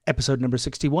episode number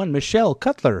 61, Michelle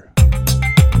Cutler.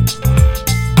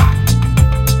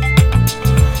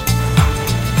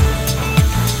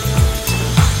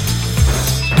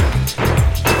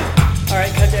 All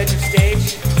right, cut to edge of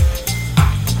stage.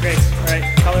 Great. All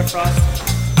right, color frost.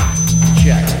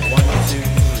 Check. 1, 2,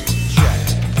 3. Check.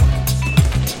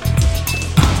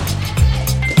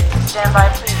 Stand by,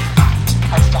 please.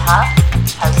 House to half,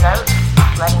 house out,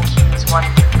 lighting cues 1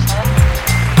 through 10,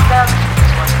 sound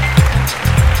cues 1 through 10.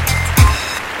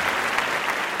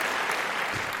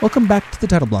 Welcome back to The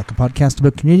Title Block, a podcast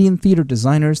about Canadian theatre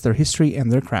designers, their history,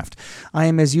 and their craft. I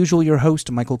am, as usual, your host,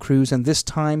 Michael Cruz, and this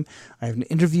time I have an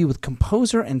interview with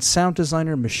composer and sound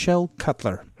designer Michelle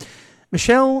Cutler.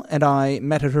 Michelle and I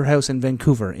met at her house in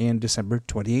Vancouver in December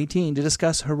 2018 to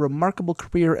discuss her remarkable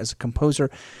career as a composer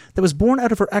that was born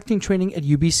out of her acting training at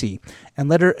UBC and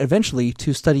led her eventually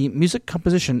to study music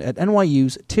composition at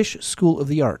NYU's Tisch School of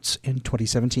the Arts in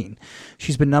 2017.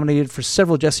 She's been nominated for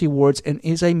several Jessie Awards and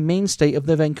is a mainstay of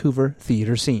the Vancouver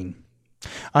theatre scene.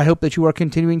 I hope that you are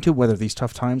continuing to weather these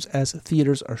tough times as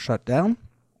theatres are shut down,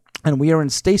 and we are in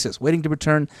stasis, waiting to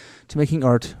return to making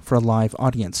art for a live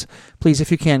audience. Please, if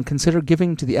you can, consider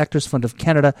giving to the Actors Fund of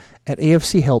Canada at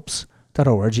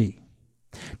afchelps.org.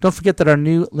 Don't forget that our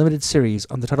new limited series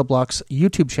on the Title Block's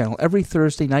YouTube channel every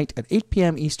Thursday night at 8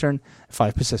 p.m. Eastern,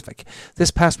 5 Pacific. This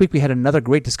past week, we had another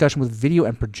great discussion with video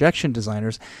and projection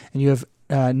designers, and you have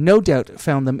no doubt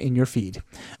found them in your feed.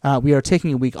 We are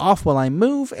taking a week off while I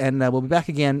move, and we'll be back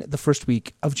again the first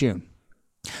week of June.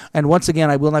 And once again,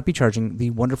 I will not be charging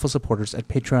the wonderful supporters at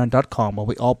patreon.com while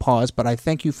we all pause, but I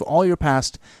thank you for all your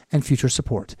past and future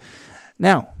support.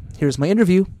 Now, here's my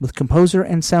interview with composer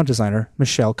and sound designer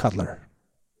Michelle Cutler.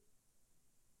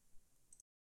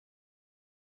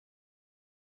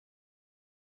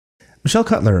 Michelle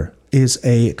Cutler is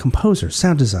a composer,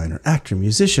 sound designer, actor,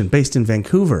 musician based in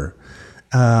Vancouver,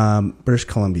 British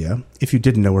Columbia, if you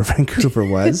didn't know where Vancouver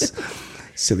was.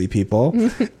 Silly people.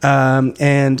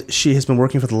 And she has been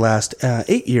working for the last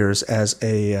 8 years as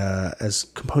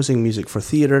composing music for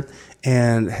theater,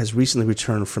 and has recently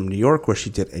returned from New York, where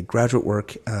she did a graduate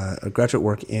work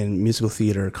in musical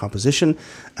theater composition.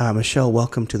 Michelle,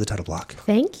 welcome to the Title Block.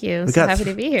 Thank you. So happy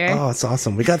to be here. Oh, it's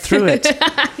awesome. We got through it.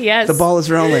 Yes. The ball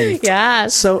is rolling.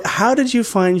 Yes. So how did you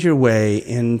find your way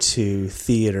into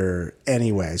theater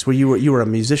anyways? You were a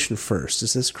musician first,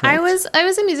 is this correct? I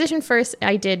was a musician first.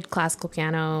 I did classical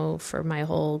piano for my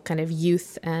whole kind of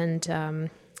youth and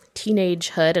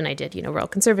teenagehood, and I did, Royal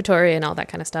Conservatory and all that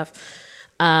kind of stuff.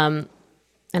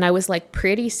 And I was like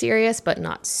pretty serious, but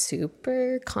not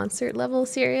super concert level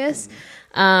serious.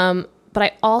 But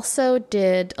I also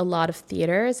did a lot of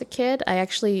theater as a kid. I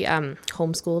actually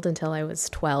homeschooled until I was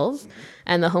 12.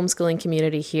 And the homeschooling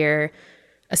community here,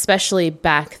 especially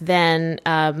back then,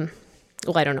 well,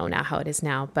 I don't know now how it is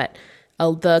now, but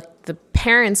the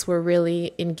parents were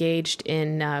really engaged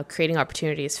in creating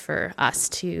opportunities for us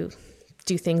to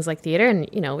do things like theater. And,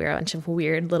 we were a bunch of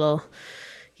weird little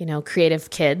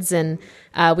creative kids, and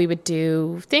we would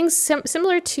do things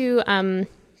similar to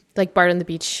like Bard on the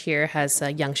Beach here has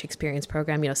a Young Shakespeareans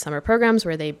program, summer programs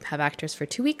where they have actors for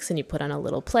 2 weeks and you put on a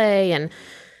little play, and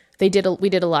we did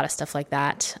a lot of stuff like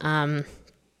that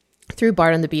through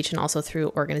Bard on the Beach, and also through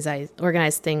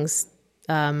organized things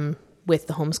with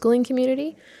the homeschooling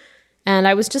community. And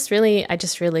I just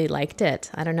really liked it.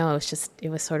 I don't know, it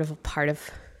was sort of a part of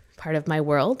my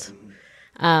world,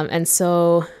 and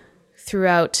so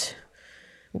throughout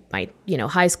my,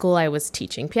 high school, I was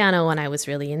teaching piano and I was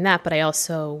really in that, but I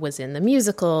also was in the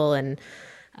musical and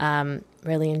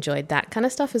really enjoyed that kind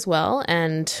of stuff as well.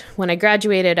 And when I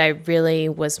graduated, I really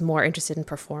was more interested in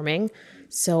performing.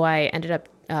 So I ended up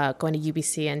going to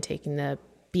UBC and taking the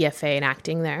BFA in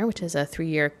acting there, which is a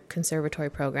 3-year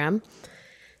conservatory program.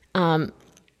 But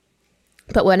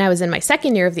when I was in my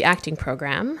second year of the acting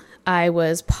program, I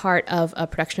was part of a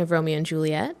production of Romeo and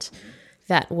Juliet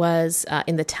that was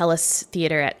in the Telus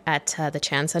Theatre at the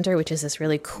Chan Center, which is this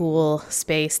really cool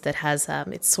space that has,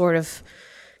 it's sort of,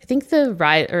 I think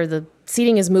the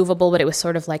seating is movable, but it was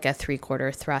sort of like a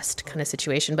 3/4 thrust kind of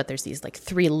situation, but there's these like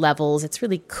 3 levels. It's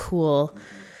really cool.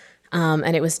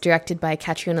 And it was directed by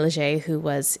Catriona Leger, who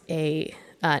was a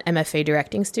MFA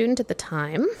directing student at the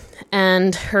time.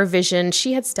 And her vision,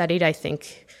 she had studied, I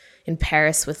think, in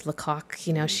Paris with Lecoq.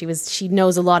 She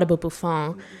knows a lot about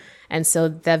Buffon. And so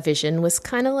the vision was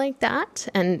kind of like that.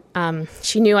 And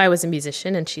she knew I was a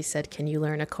musician, and she said, "Can you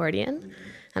learn accordion?"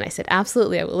 And I said,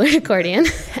 "Absolutely, I will learn accordion."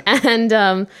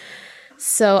 And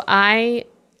so I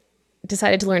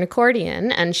decided to learn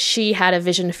accordion, and she had a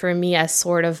vision for me as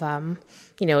sort of,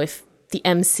 if the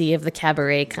MC of the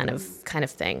cabaret kind of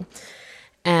thing.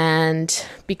 And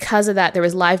because of that, there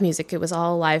was live music. It was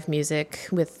all live music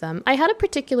with I had a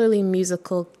particularly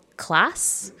musical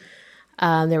class.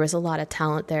 There was a lot of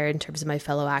talent there in terms of my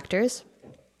fellow actors.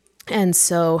 And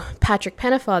so Patrick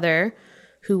Pennefather,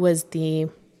 who was the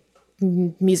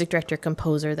music director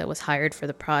composer that was hired for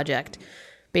the project,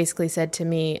 basically said to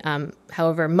me,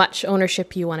 however much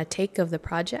ownership you want to take of the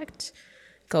project,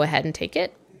 go ahead and take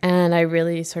it. And I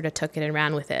really sort of took it and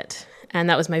ran with it. And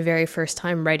that was my very first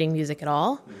time writing music at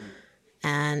all.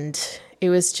 And it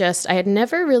was just, I had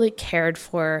never really cared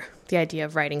for the idea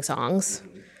of writing songs.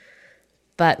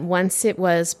 But once it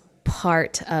was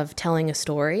part of telling a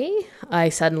story, I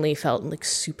suddenly felt like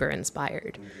super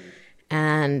inspired.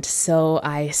 And so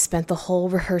I spent the whole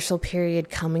rehearsal period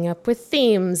coming up with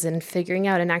themes and figuring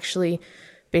out, and actually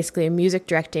basically music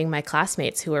directing my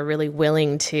classmates who were really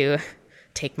willing to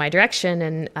take my direction.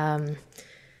 And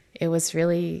it was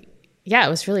really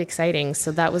exciting.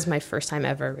 So that was my first time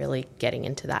ever really getting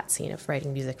into that scene of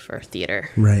writing music for theater.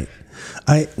 Right.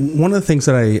 One of the things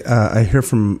that I hear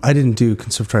from, I didn't do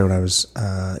conservatory when I was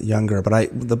younger, but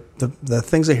the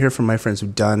things I hear from my friends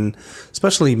who've done,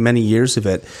 especially many years of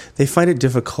it, they find it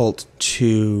difficult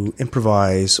to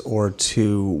improvise or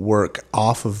to work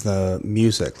off of the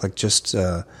music, like just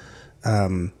to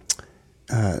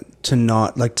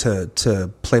not like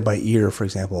to play by ear, for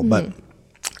example. Mm-hmm. But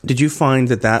did you find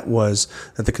that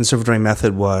the conservatory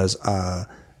method was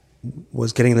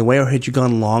getting in the way, or had you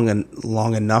gone long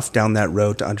enough down that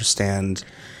road to understand?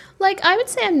 Like, I would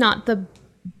say I'm not the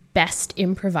best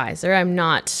improviser. I'm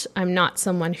not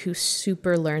someone who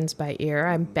super learns by ear.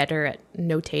 I'm better at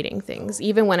notating things.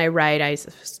 Even when I write, I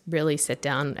really sit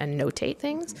down and notate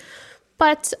things.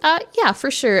 But yeah,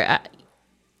 for sure.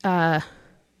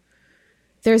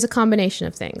 There's a combination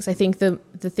of things. I think the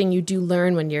thing you do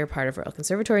learn when you're part of Royal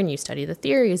Conservatory and you study the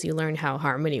theory is you learn how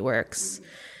harmony works.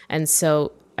 And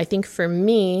so I think for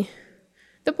me,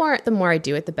 the more I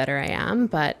do it, the better I am.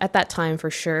 But at that time, for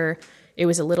sure, it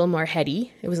was a little more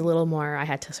heady. It was a little more, I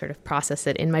had to sort of process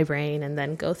it in my brain and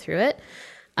then go through it.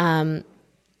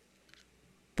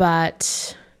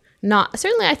 But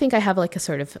certainly I think I have like a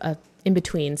sort of a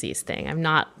in-betweensies thing. I'm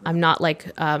not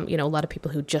like, a lot of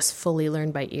people who just fully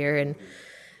learn by ear and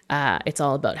it's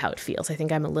all about how it feels. I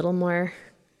think I'm a little more,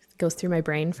 goes through my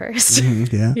brain first.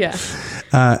 Mm-hmm, yeah.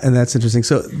 Yeah. And that's interesting.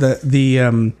 So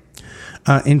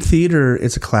in theater,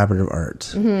 it's a collaborative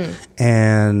art. Mm-hmm.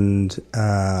 And,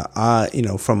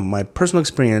 from my personal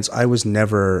experience, I was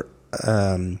never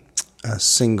a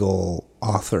single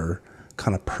author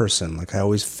kind of person. Like I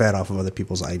always fed off of other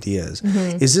people's ideas.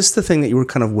 Mm-hmm. Is this the thing that you were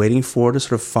kind of waiting for to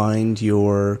sort of find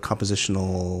your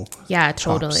compositional chops?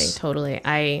 Totally.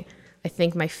 I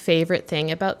think my favorite thing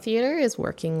about theater is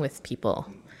working with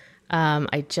people.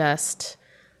 I just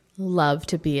love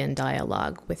to be in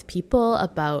dialogue with people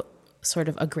about sort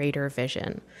of a greater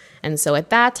vision. And so at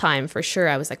that time, for sure,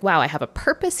 I was like, wow, I have a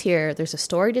purpose here. There's a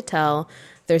story to tell.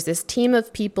 There's this team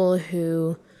of people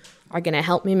who are going to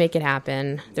help me make it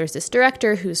happen. There's this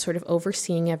director who's sort of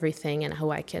overseeing everything and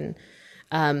who I can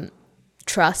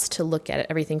trust to look at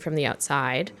everything from the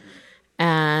outside.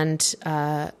 And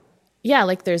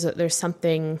like there's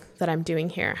something that I'm doing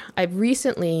here. I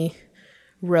recently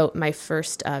wrote my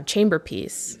first chamber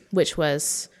piece, which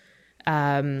was,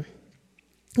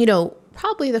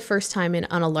 probably the first time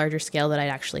on a larger scale that I'd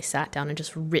actually sat down and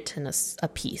just written a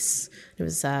piece. It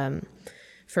was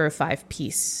for a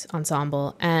 5-piece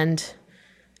ensemble. And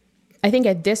I think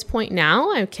at this point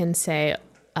now, I can say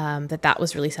that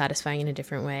was really satisfying in a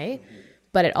different way.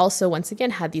 But it also, once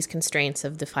again, had these constraints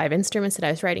of the 5 instruments that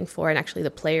I was writing for and actually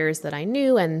the players that I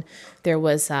knew. And there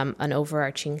was an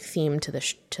overarching theme to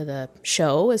the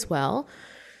show as well.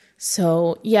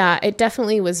 So, yeah, it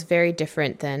definitely was very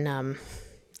different than...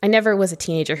 I never was a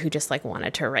teenager who just like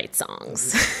wanted to write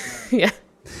songs. Yeah.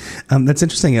 That's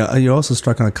interesting. You also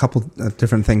struck on a couple of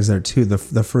different things there too.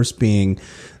 The first being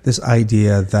this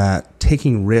idea that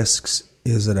taking risks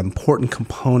is an important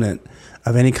component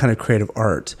of any kind of creative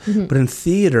art. Mm-hmm. But in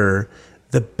theater,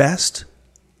 the best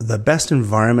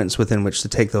environments within which to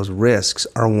take those risks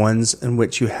are ones in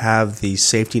which you have the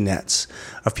safety nets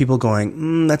of people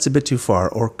going, that's a bit too far,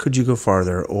 or could you go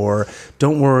farther, or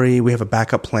don't worry, we have a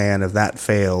backup plan if that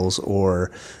fails,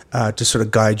 or to sort of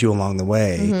guide you along the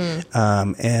way.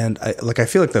 Mm-hmm. And I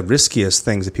feel like the riskiest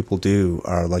things that people do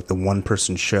are like the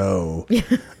one-person show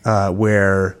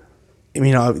where...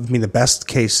 the best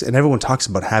case, and everyone talks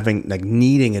about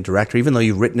needing a director, even though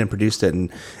you've written and produced it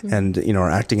and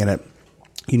are acting in it.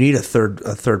 You need a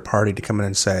third party to come in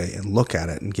and look at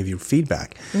it and give you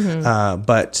feedback. Mm-hmm.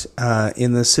 But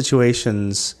in the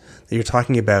situations that you're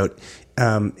talking about,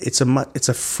 it's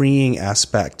a freeing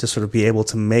aspect to sort of be able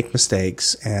to make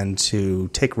mistakes and to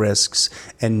take risks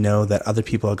and know that other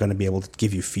people are going to be able to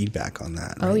give you feedback on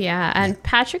that. Oh right? yeah, and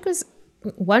Patrick was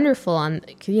wonderful on.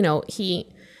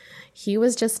 He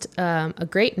was just a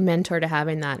great mentor to have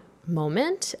in that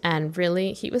moment, and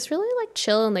really he was really like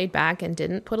chill and laid back and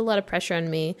didn't put a lot of pressure on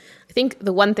me. I think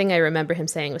the one thing I remember him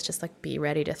saying was just like, be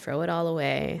ready to throw it all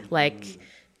away. Like,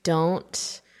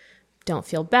 don't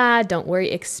feel bad, don't worry,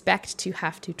 expect to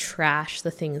have to trash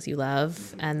the things you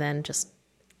love and then just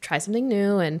try something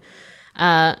new. And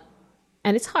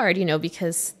it's hard,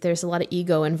 because there's a lot of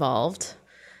ego involved,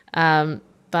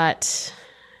 but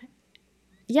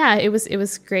yeah, it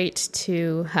was great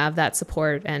to have that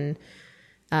support. And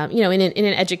in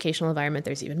an educational environment,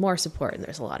 there's even more support, and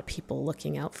there's a lot of people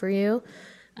looking out for you.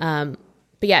 But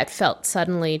yeah, it felt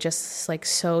suddenly just like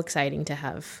so exciting to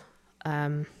have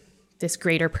this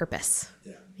greater purpose.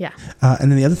 Yeah.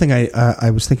 And then the other thing I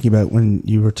was thinking about when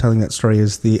you were telling that story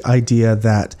is the idea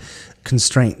that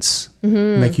constraints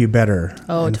make you better.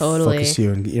 Oh, and totally. Focus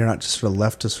you, and you're not just sort of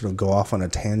left to sort of go off on a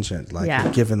tangent. Like Yeah.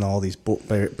 you're given all these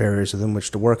barriers within which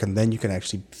to work, and then you can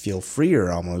actually feel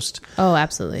freer almost. Oh,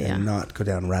 absolutely. And Yeah. not go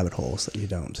down rabbit holes that you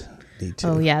don't need to.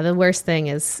 Oh yeah. The worst thing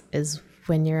is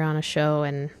when you're on a show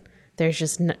and there's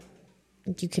just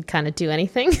you could kind of do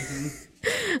anything.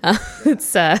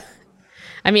 It's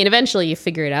eventually you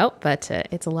figure it out, but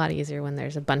it's a lot easier when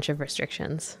there's a bunch of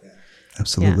restrictions.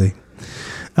 Absolutely.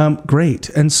 Great.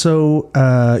 And so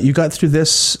you got through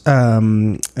this production,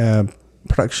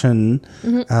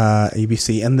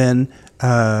 ABC, and then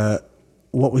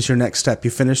what was your next step?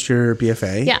 You finished your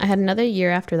BFA? Yeah, I had another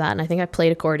year after that, and I think I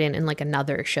played accordion in like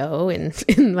another show in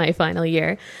my final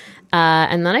year.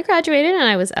 And then I graduated, and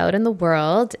I was out in the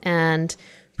world, and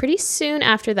pretty soon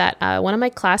after that, one of my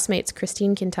classmates,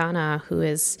 Christine Quintana,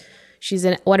 she's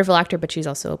a wonderful actor, but she's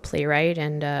also a playwright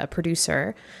and a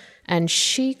producer. And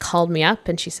she called me up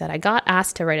and she said, I got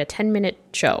asked to write a 10-minute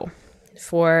show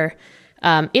for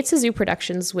It's a Zoo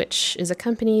Productions, which is a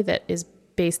company that is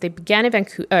based, they began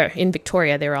in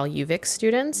Victoria. They were all UVic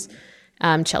students.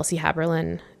 Chelsea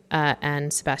Haberlin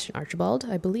and Sebastian Archibald,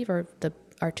 I believe, are the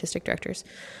artistic directors.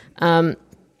 And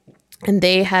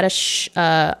they had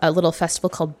a little festival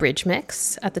called Bridge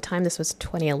Mix at the time. This was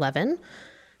 2011.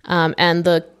 And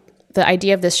the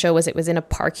idea of this show was it was in a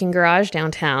parking garage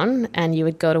downtown, and you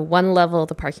would go to one level of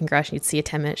the parking garage and you'd see a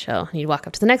 10-minute show. And you'd walk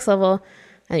up to the next level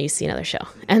and you'd see another show.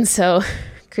 And so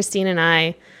Christine and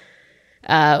I,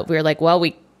 we were like, well,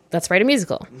 let's write a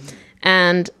musical.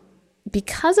 And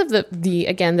because of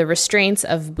the restraints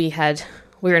of we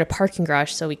were in a parking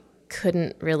garage, so we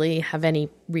couldn't really have any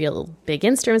real big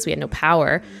instruments. We had no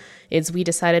power. We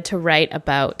decided to write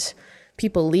about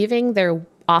people leaving their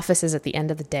offices at the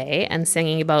end of the day and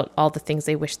singing about all the things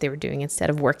they wish they were doing instead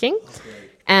of working.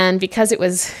 And because it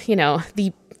was,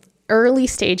 the early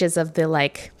stages of the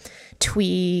like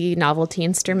twee novelty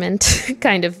instrument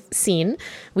kind of scene,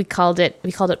 we called it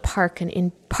Parked,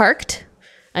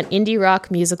 an indie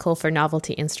rock musical for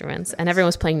novelty instruments. And everyone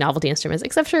was playing novelty instruments,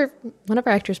 except for one of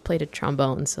our actors played a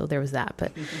trombone, so there was that.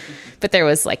 But there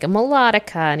was like a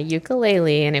melodica and a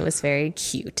ukulele, and it was very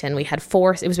cute. And we had it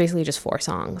was basically just 4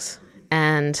 songs.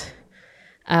 And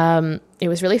it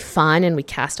was really fun, and we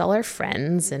cast all our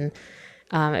friends, and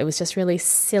it was just really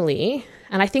silly.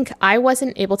 And I think I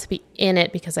wasn't able to be in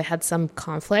it because I had some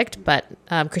conflict, but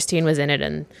Christine was in it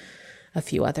and a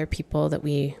few other people that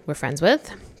we were friends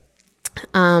with.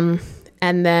 And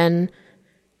then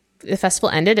the festival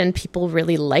ended and people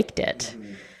really liked it.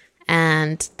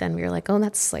 And then we were like, oh,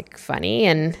 that's like funny.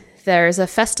 And there's a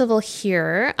festival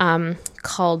here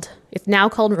it's now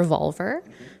called Revolver,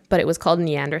 but it was called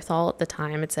Neanderthal at the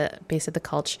time. It's based at the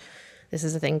Cultch. This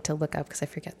is a thing to look up because I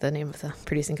forget the name of the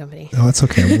producing company. Oh, that's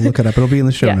okay. We'll look it up. It'll be in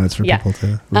the show notes for people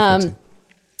to refer to.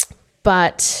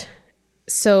 But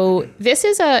so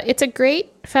it's a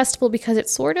great festival because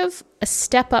it's sort of a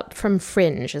step up from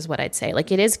Fringe is what I'd say.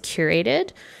 Like, it is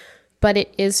curated, but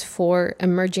it is for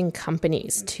emerging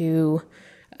companies to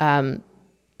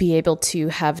be able to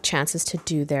have chances to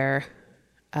do their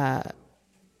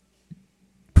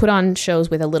put on shows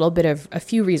with a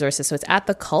few resources. So it's at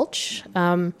the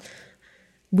Cultch.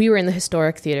 We were in the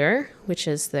Historic Theatre, which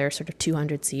is their sort of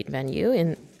 200-seat venue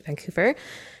in Vancouver.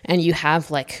 And you have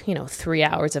 3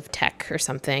 hours of tech or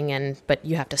something, but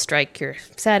you have to strike your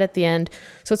set at the end.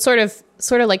 So it's sort of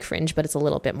like Fringe, but it's a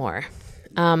little bit more.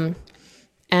 And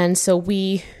so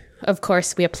we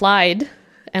applied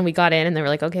and we got in, and they were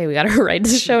like, okay, we got to write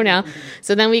this show now.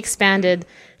 So then we expanded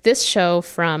this show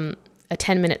from a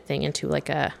 10-minute thing into like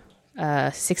a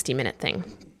 60-minute thing.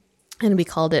 And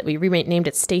we renamed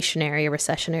it Stationary, a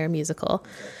recessionary musical.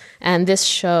 And this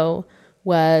show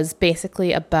was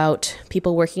basically about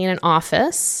people working in an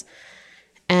office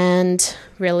and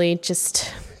really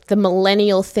just the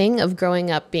millennial thing of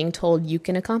growing up being told you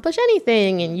can accomplish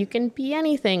anything and you can be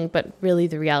anything, but really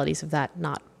the realities of that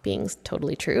not being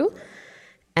totally true.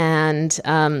 And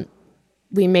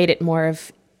we made it more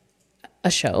of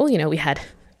a show. You know, we had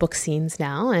book scenes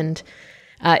now, and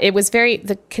it was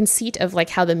the conceit of like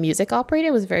how the music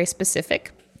operated was very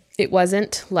specific. It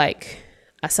wasn't like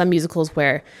some musicals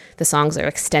where the songs are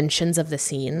extensions of the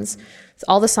scenes. So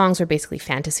all the songs were basically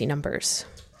fantasy numbers.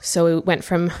 So it went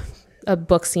from a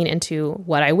book scene into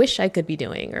what I wish I could be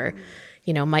doing, or,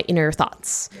 you know, my inner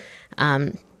thoughts.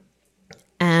 And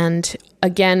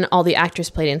again, all the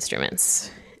actors played instruments.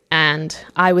 And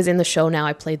I was in the show now.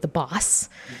 I played the boss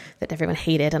that everyone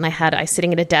hated. And I was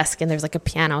sitting at a desk, and there's like a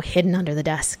piano hidden under the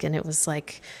desk. And it was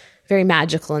like very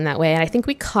magical in that way. And I think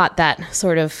we caught that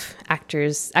sort of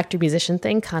actor-musician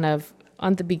thing kind of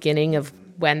on the beginning of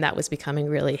when that was becoming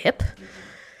really hip.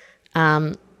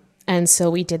 And so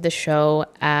we did the show,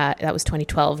 that was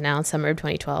 2012 now, summer of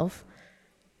 2012.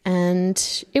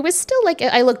 And it was still like,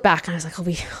 I look back and I was like, oh,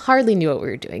 we hardly knew what we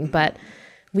were doing, but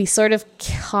we sort of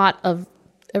caught a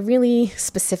really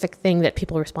specific thing that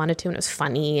people responded to, and it was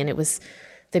funny, and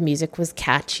the music was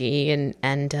catchy,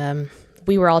 and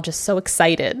we were all just so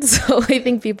excited. So I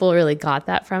think people really got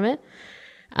that from it.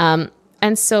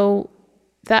 And so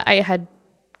that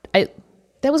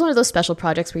that was one of those special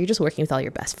projects where you're just working with all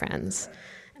your best friends.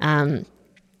 And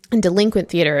Delinquent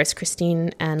Theatre is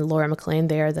Christine and Laura McLean.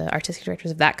 They are the artistic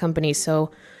directors of that company. So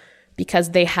because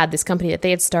they had this company that they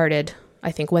had started,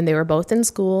 I think when they were both in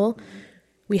school,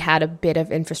 we had a bit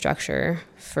of infrastructure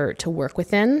to work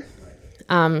within.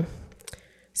 So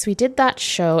we did that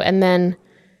show, and then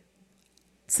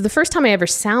so the first time I ever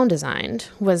sound designed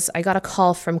was I got a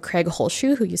call from Craig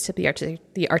Holshoe, who used to be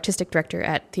the artistic director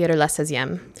at Théâtre Le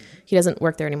 16e. He doesn't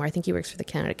work there anymore. I think he works for the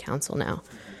Canada Council now.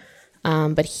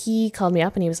 But he called me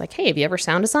up and he was like, hey, have you ever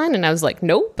sound designed? And I was like,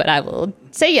 no, but I will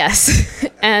say yes.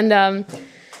 And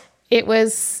it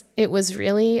was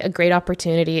really a great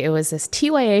opportunity. It was this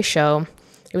TYA show.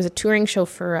 It was a touring show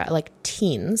for like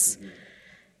teens.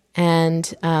 And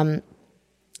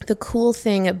the cool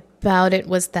thing about it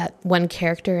was that one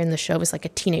character in the show was like a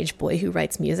teenage boy who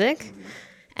writes music.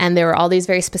 And there were all these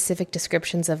very specific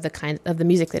descriptions of the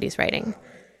music that he's writing.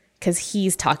 Because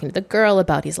he's talking to the girl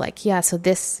about, he's like, yeah, so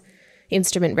this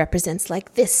instrument represents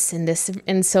like this and this.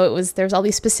 And so there's all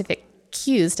these specific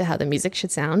cues to how the music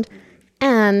should sound.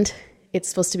 And it's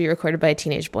supposed to be recorded by a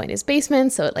teenage boy in his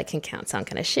basement, so it like can sound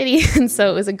kind of shitty. And so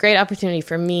it was a great opportunity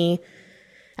for me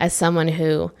as someone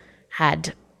who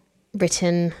had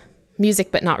written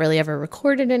music but not really ever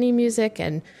recorded any music.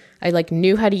 And I like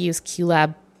knew how to use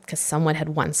QLab because someone had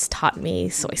once taught me.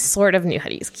 So I sort of knew how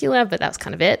to use QLab, but that was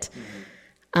kind of it.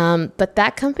 But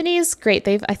that company is great.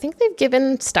 I think they've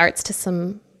given starts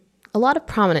to a lot of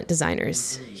prominent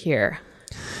designers here.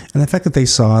 And the fact that they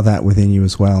saw that within you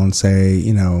as well and say,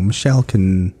 you know, Michelle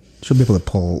she'll be able to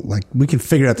pull, like, we can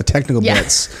figure out the technical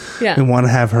bits. Yeah. We want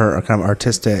to have her kind of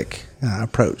artistic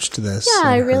approach to this. Yeah,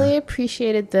 I really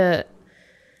appreciated that.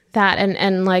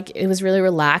 And like, it was really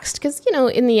relaxed because, you know,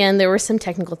 in the end, there were some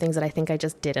technical things that I think I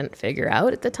just didn't figure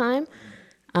out at the time.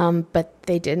 But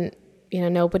they didn't, you know,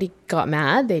 nobody got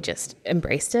mad. They just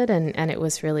embraced it. And it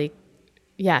was really,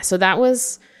 so that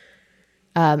was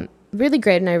really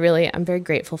great. And I'm very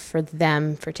grateful for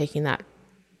them for taking that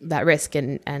risk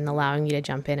and allowing me to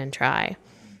jump in and try.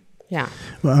 Yeah.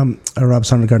 Well, Rob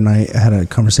Sondergaard and I had a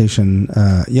conversation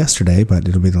yesterday, but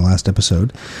it'll be the last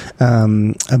episode,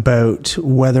 about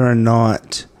whether or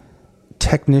not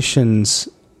technicians,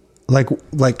 like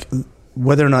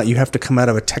whether or not you have to come out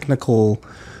of a technical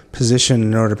position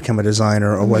in order to become a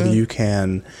designer, or whether you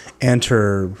can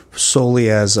enter solely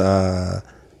as from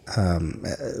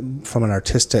an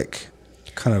artistic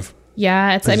kind of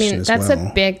that's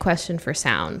a big question for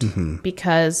sound,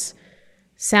 because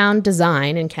sound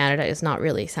design in Canada is not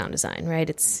really sound design,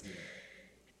 right?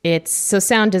 So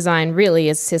sound design really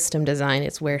is system design.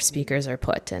 It's where speakers are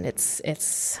put, and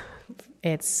it's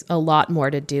a lot more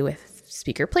to do with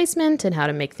speaker placement and how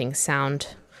to make things sound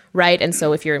right. And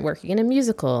so if you're working in a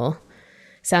musical,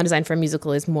 sound design for a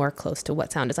musical is more close to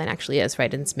what sound design actually is,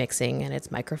 right? And it's mixing and it's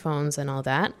microphones and all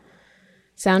that.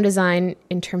 Sound design,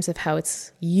 in terms of how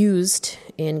it's used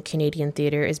in Canadian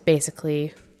theatre, is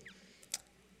basically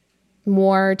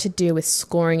more to do with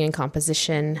scoring and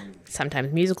composition,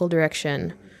 sometimes musical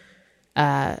direction,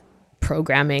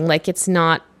 programming. Like, it's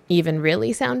not even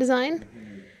really sound design.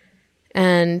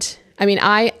 And I mean,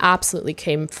 I absolutely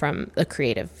came from a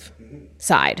creative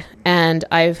side, and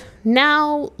I've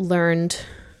now learned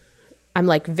I'm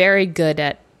like very good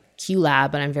at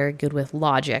QLab, and I'm very good with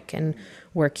Logic and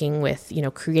working with,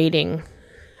 creating.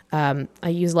 I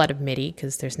use a lot of MIDI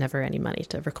because there's never any money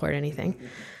to record anything.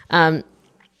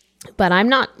 But I'm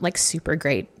not like super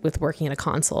great with working in a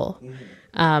console.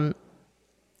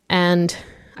 And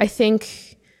I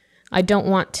think I don't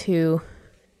want to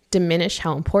diminish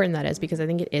how important that is, because I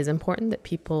think it is important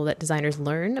that designers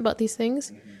learn about these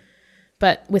things.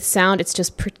 But with sound, it's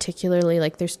just particularly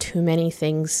like there's too many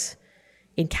things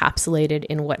encapsulated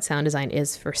in what sound design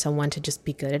is for someone to just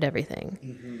be good at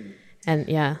everything. And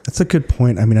yeah, that's a good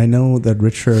point. I mean, I know that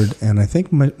Richard and I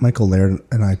think Michael Laird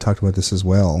and I talked about this as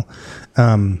well,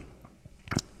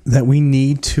 that we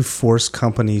need to force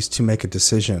companies to make a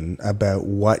decision about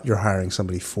what you're hiring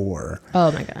somebody for.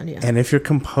 Oh my God, yeah. And if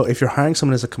you're hiring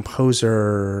someone as a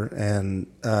composer and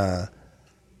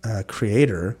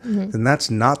creator, then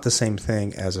that's not the same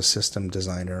thing as a system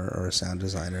designer or a sound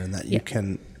designer, and that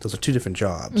those are two different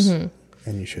jobs, and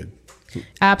you should.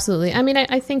 Absolutely. I mean,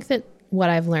 I think that what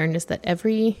I've learned is that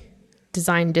every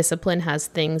design discipline has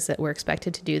things that we're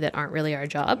expected to do that aren't really our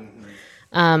job.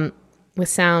 With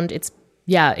sound, it's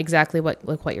exactly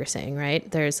what you're saying, right?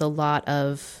 There's a lot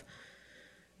of,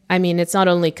 I mean, it's not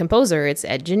only composer, it's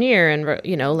engineer and,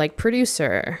 like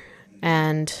producer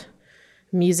and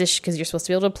musician, because you're supposed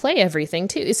to be able to play everything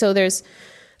too. So there's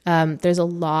a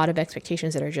lot of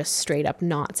expectations that are just straight up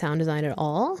not sound design at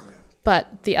all. But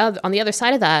on the other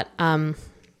side of that,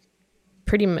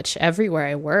 pretty much everywhere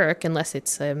I work, unless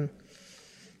it's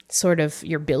sort of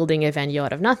you're building a venue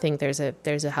out of nothing, there's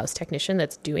a house technician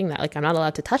that's doing that. Like, I'm not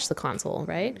allowed to touch the console,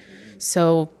 right?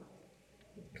 So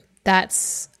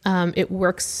that's it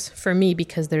works for me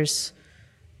because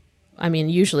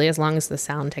usually as long as the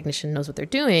sound technician knows what they're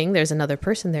doing, there's another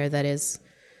person there that is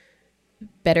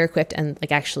better equipped and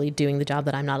like actually doing the job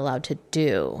that I'm not allowed to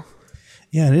do.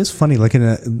 Yeah, it is funny. Like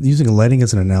using lighting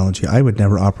as an analogy, I would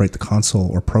never operate the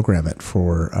console or program it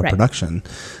for a production.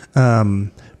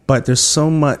 But there's so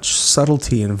much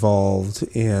subtlety involved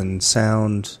in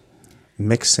sound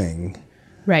mixing,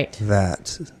 right?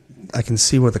 That I can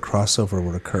see where the crossover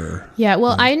would occur. Yeah,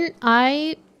 well,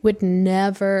 I would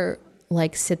never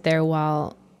like sit there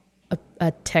while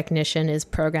a technician is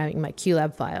programming my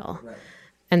QLab file. Right.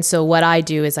 And so what I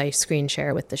do is I screen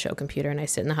share with the show computer, and I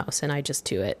sit in the house and I just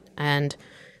do it. And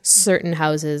certain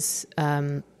houses,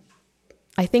 I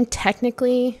think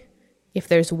technically, if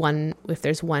there's one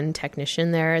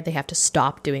technician there, they have to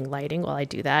stop doing lighting while I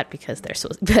do that because they're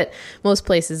supposed. But most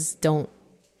places don't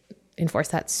enforce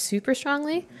that super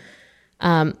strongly.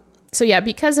 So yeah,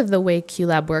 because of the way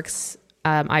QLab works,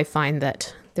 I find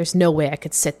that there's no way I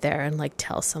could sit there and like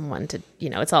tell someone to,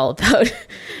 it's all about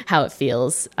how it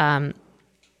feels.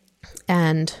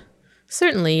 And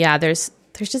certainly, yeah, there's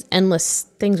just endless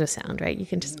things with sound, right? You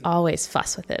can just always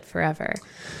fuss with it forever.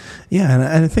 Yeah,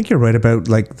 and I think you're right about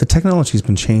like the technology has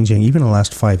been changing. Even in the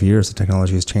last 5 years, the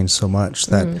technology has changed so much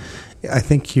that I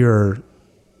think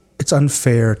it's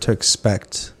unfair to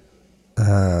expect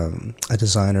a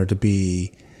designer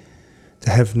to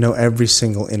know every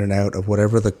single in and out of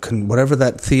whatever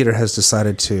that theater has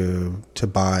decided to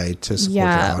buy to support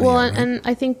their audio. Well, right? and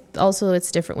I think also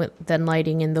it's different than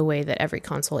lighting in the way that every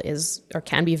console is or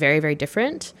can be very, very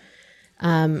different.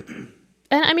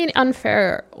 And I mean,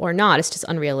 unfair or not, it's just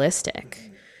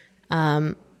unrealistic.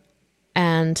 And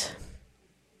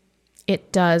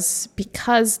it does,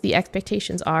 because the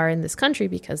expectations are in this country,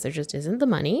 because there just isn't the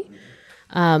money,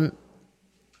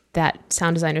 that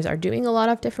sound designers are doing a lot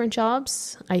of different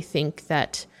jobs. I think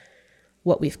that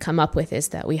what we've come up with is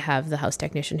that we have the house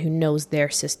technician who knows their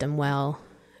system well,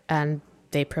 and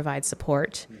they provide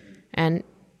support. And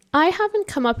I haven't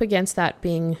come up against that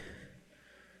being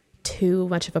too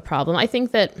much of a problem. I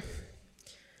think that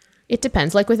it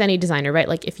depends, like with any designer, right?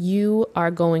 Like if you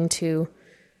are going to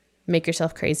make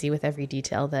yourself crazy with every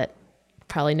detail that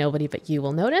probably nobody but you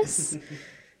will notice,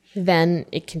 then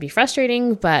it can be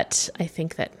frustrating. But I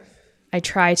think that I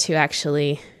try to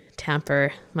actually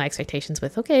tamper my expectations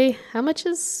with, okay, how much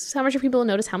are people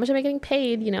notice? How much am I getting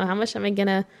paid? How much am I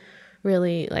gonna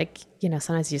really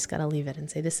sometimes you just gotta leave it and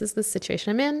say, this is the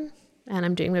situation I'm in, and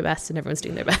I'm doing my best, and everyone's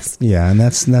doing their best. Yeah, and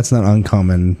that's not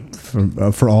uncommon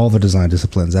for all the design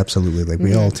disciplines. Absolutely, like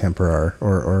we all temper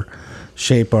or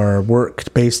shape our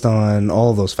work based on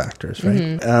all of those factors,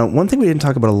 right? One thing we didn't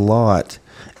talk about a lot,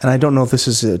 and I don't know if this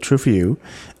is true for you,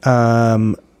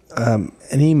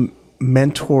 any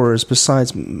mentors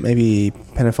besides maybe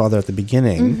Pen and Father at the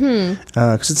beginning,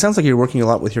 because it sounds like you're working a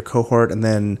lot with your cohort and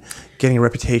then getting a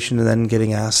reputation and then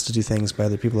getting asked to do things by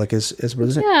other people. Like was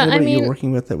there anybody you're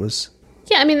working with that was?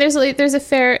 Yeah, I mean, there's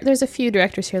a few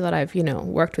directors here that I've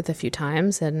worked with a few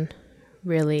times and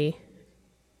really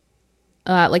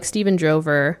like Stephen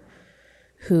Drover,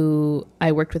 who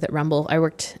I worked with at Rumble. I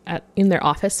worked in their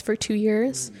office for 2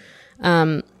 years,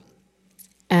 and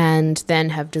then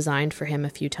have designed for him a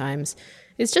few times.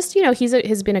 It's just,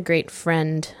 he's been a great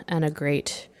friend and a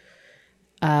great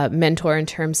mentor in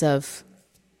terms of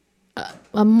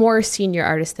a more senior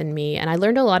artist than me. And I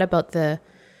learned a lot about the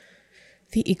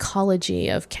ecology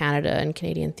of Canada and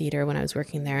Canadian theatre when I was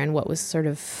working there, and what was sort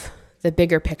of the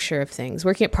bigger picture of things.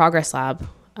 Working at Progress Lab,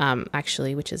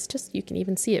 actually, which is just, you can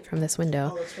even see it from this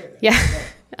window. Oh, that's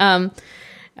right.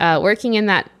 Yeah. Working in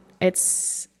that,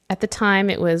 at the time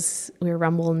we were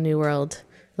Rumble, New World,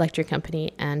 Electric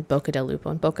Company, and Boca del Lupo.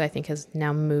 And Boca, I think, has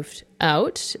now moved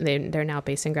out. They're now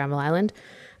based in Granville Island.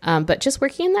 But just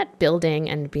working in that building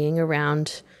and being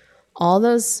around all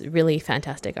those really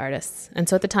fantastic artists. And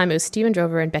so at the time, it was Stephen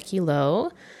Drover and Becky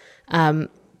Lowe.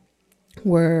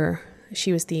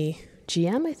 She was the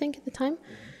GM, I think, at the time.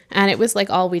 And it was like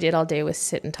all we did all day was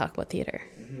sit and talk about theater.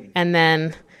 Mm-hmm. And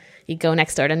then you go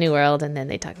next door to New World, and then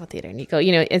they talk about theater. And you go,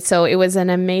 and so it was an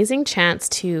amazing chance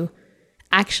to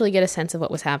actually get a sense of what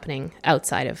was happening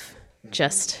outside of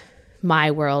just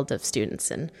my world of students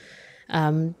and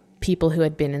people who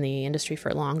had been in the industry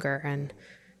for longer and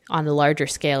on a larger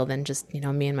scale than just,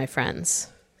 me and my friends.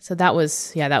 So that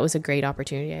was a great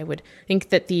opportunity. I would think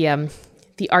that the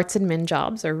arts admin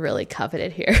jobs are really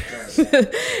coveted here.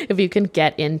 If you can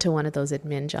get into one of those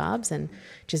admin jobs and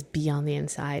just be on the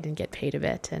inside and get paid a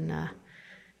bit and,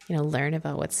 learn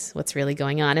about what's really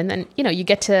going on. And then, I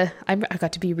got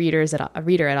to be a reader at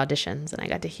auditions, and I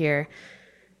got to hear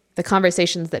the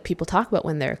conversations that people talk about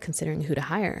when they're considering who to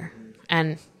hire.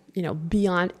 And,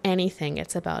 beyond anything,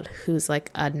 it's about who's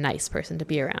like a nice person to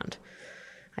be around.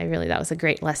 That was a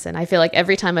great lesson. I feel like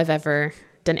every time I've ever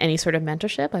done any sort of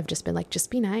mentorship, I've just been like,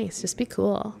 just be nice, just be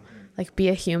cool, like be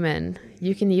a human.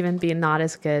 You can even be not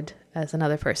as good as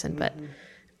another person, but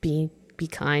be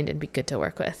kind and be good to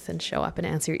work with and show up and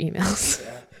answer your emails.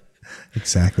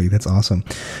 Exactly. That's awesome.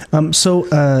 So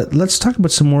let's talk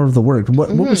about some more of the work. What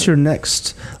was your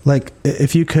next, like,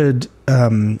 if you could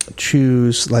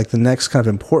choose like the next kind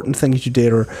of important thing that you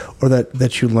did or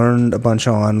that you learned a bunch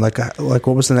on, like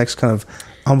what was the next kind of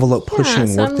envelope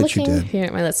pushing work that you did? Here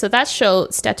at my list. So that show,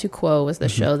 Statu Quo, was the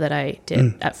show that I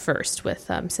did at first with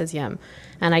Cesium.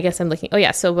 And I guess I'm looking,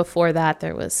 so before that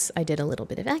I did a little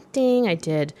bit of acting. I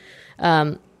did,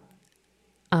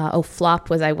 Flop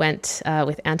was I went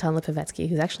with Anton Lipovetsky,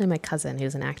 who's actually my cousin,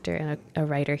 who's an actor and a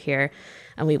writer here.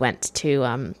 And we went to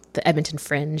the Edmonton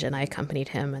Fringe, and I accompanied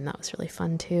him, and that was really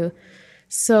fun too.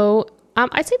 So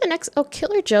I'd say the next,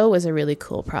 Killer Joe was a really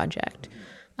cool project.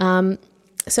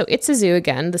 So It's a Zoo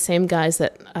again, the same guys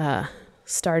that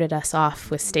started us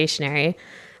off with Stationary.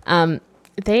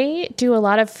 They do a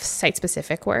lot of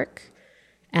site-specific work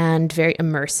and very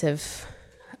immersive,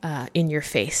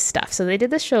 in-your-face stuff. So they did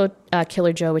this show,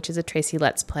 Killer Joe, which is a Tracy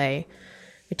Letts play,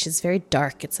 which is very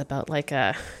dark. It's about like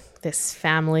this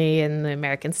family in the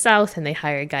American South, and they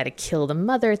hire a guy to kill the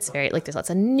mother. It's very there's lots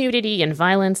of nudity and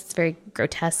violence. It's very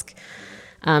grotesque.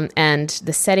 And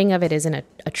the setting of it is in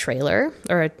a trailer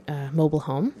or a mobile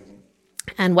home.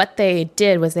 And what they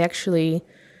did was they actually,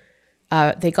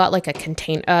 they got like a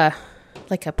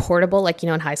portable,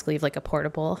 in high school you have like a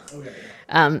portable.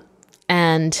 Okay.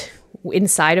 And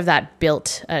inside of that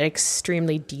built an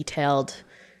extremely detailed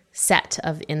set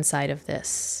of inside of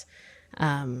this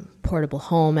portable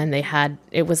home. And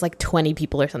it was like 20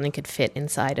 people or something could fit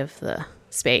inside of the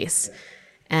space.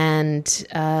 And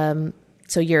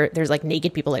so there's like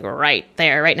naked people like right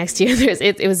there, right next to you.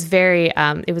 It was very,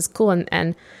 it was cool.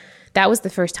 And that was the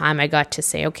first time I got to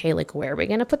say, okay, like where are we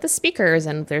going to put the speakers?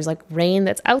 And there's like rain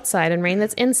that's outside and rain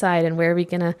that's inside. And where are we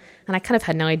going to, and I kind of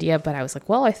had no idea, but I was like,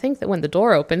 well, I think that when the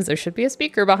door opens, there should be a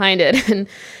speaker behind it. And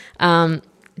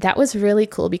that was really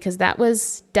cool because that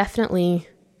was definitely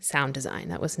sound design.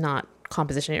 That was not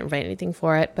composition. I didn't write anything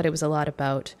for it, but it was a lot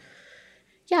about,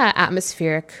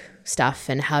 atmospheric stuff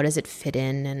and how does it fit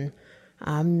in, and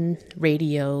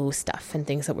radio stuff and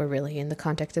things that were really in the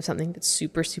context of something that's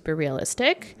super, super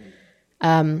realistic.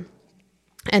 And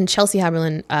Chelsea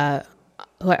Haberlin,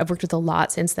 who I've worked with a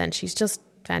lot since then, she's just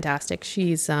fantastic. She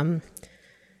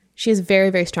has very,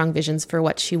 very strong visions for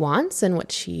what she wants and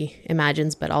what she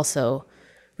imagines, but also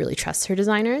really trusts her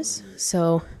designers.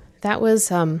 So that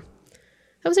was a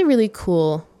really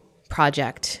cool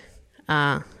project.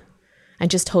 And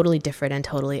just totally different and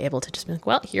totally able to just be like,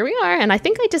 well, here we are. And I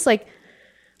think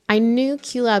I knew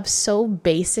QLab so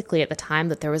basically at the time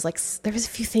that there was a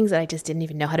few things that I just didn't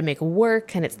even know how to make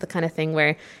work. And it's the kind of thing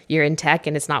where you're in tech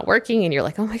and it's not working and you're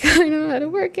like, oh my God, I don't know how to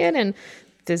work it. And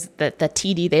there's the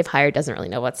TD they've hired doesn't really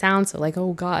know what sounds. So like,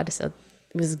 oh God. So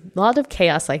was a lot of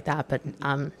chaos like that, but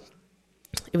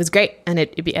it was great, and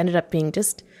it ended up being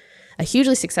just a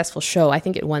hugely successful show. I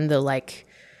think it won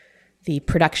the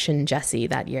production Jessie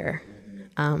that year.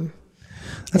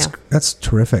 That's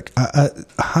terrific.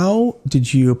 How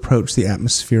did you approach the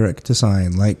atmospheric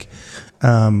design? Like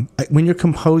when you're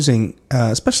composing,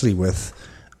 especially with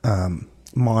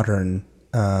modern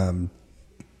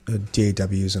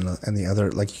DAWs and the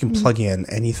other, like you can plug in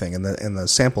anything, and the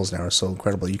samples now are so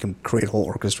incredible. You can create whole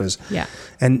orchestras. Yeah.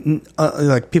 And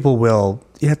like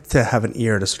you have to have an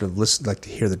ear to sort of listen, like to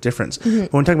hear the difference. But when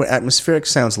we're talking about atmospheric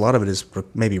sounds, a lot of it is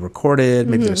maybe recorded.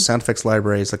 Maybe there's sound effects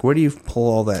libraries. Like where do you pull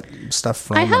all that stuff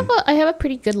from? I have a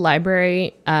pretty good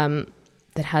library that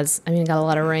has. I got a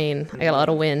lot of rain. I got a lot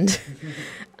of wind,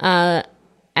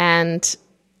 and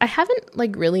I haven't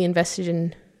like really invested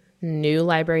in new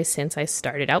libraries since I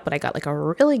started out, but I got like a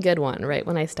really good one right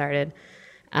when I started.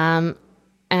 And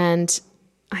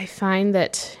I find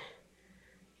that,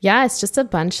 it's just a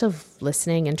bunch of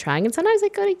listening and trying. And sometimes I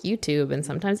go to YouTube, and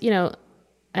sometimes,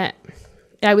 I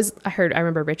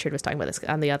remember Richard was talking about this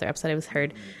on the other episode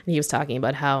and he was talking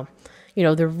about how,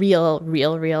 the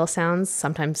real sounds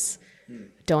sometimes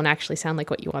don't actually sound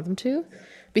like what you want them to.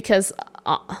 Because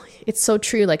it's so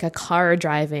true, like a car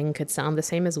driving could sound the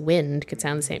same as wind, could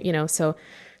sound the same, so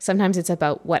sometimes it's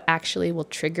about what actually will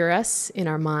trigger us in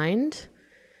our mind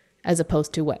as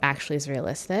opposed to what actually is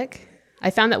realistic. I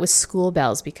found that with school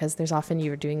bells, because there's often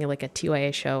you're doing like a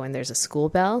TYA show and there's a school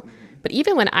bell. But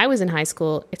even when I was in high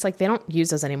school, it's like they don't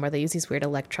use those anymore. They use these weird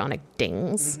electronic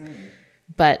dings.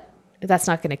 But that's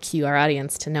not going to cue our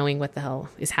audience to knowing what the hell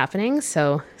is happening.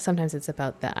 So sometimes it's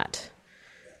about that.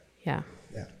 Yeah.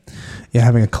 Yeah,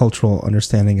 having a cultural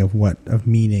understanding of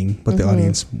meaning, what the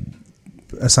audience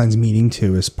assigns meaning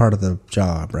to is part of the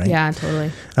job, right? Yeah,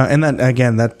 totally. And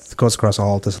that goes across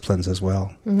all disciplines as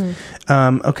well.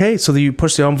 Okay, so you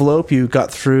pushed the envelope. You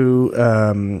got through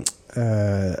your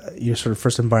sort of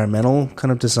first environmental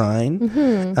kind of design,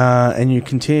 and you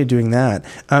continued doing that.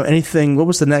 What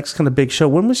was the next kind of big show?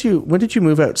 When did you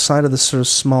move outside of the sort of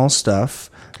small stuff?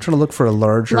 I'm trying to look for a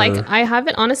larger. Like I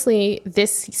haven't honestly.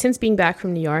 Since being back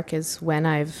from New York is when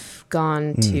I've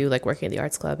gone to like working at the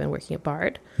Arts Club and working at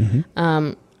Bard.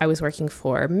 I was working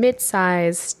for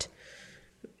mid-sized.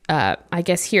 I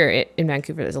guess here in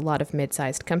Vancouver, there's a lot of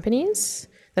mid-sized companies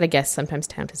that I guess sometimes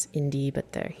count as indie,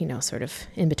 but they're, sort of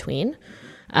in between.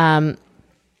 So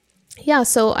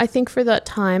I think for that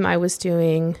time I was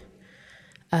doing,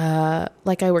 I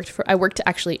worked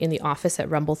actually in the office at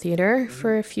Rumble Theatre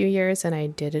for a few years, and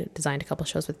I designed a couple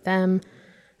shows with them.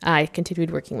 I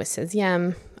continued working with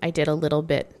Cesium. I did a little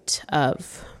bit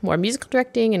of more musical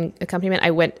directing and accompaniment.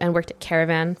 I went and worked at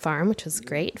Caravan Farm, which was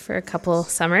great for a couple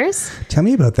summers. Tell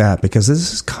me about that, because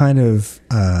this is kind of...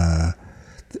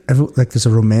 like there's a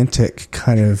romantic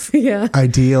kind of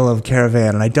ideal of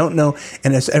Caravan, and I don't know,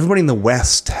 and everybody in the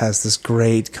West has this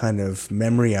great kind of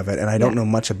memory of it, and I don't know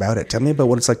much about it. Tell me about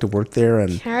what it's like to work there.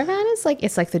 And Caravan is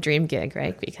it's like the dream gig,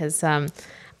 right? Because I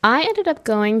ended up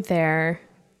going there.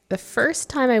 The first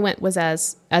time I went was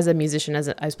as a musician,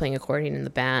 I was playing accordion in the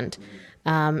band,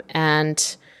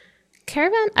 and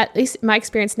Caravan, at least my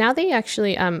experience, now they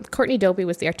actually, Courtney Dobie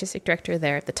was the artistic director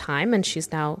there at the time, and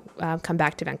she's now come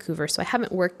back to Vancouver. So I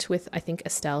haven't worked with, I think,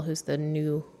 Estelle, who's the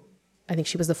new, I think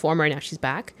she was the former, and now she's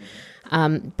back.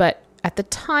 But at the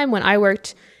time when I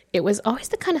worked, it was always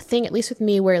the kind of thing, at least with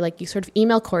me, where like you sort of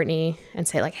email Courtney and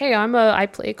say like, hey, I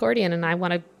play accordion and I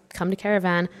want to come to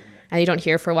Caravan. And you don't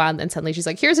hear for a while, and then suddenly she's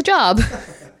like, here's a job.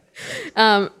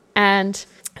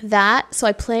 So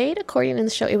I played accordion in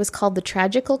the show. It was called The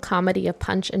Tragical Comedy of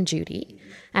Punch and Judy.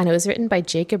 And it was written by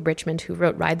Jacob Richmond, who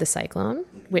wrote Ride the Cyclone,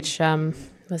 which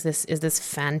is this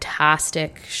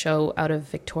fantastic show out of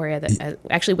Victoria that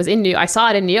actually was in I saw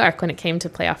it in New York when it came to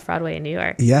play off Broadway in New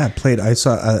York. Yeah,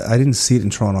 I didn't see it in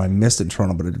Toronto. I missed it in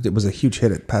Toronto, but it was a huge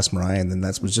hit at Pass Mariah, and then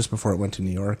that was just before it went to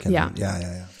New York. And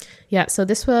Yeah, so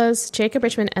this was Jacob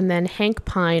Richmond, and then Hank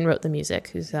Pine wrote the music,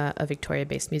 who's a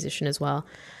Victoria-based musician as well.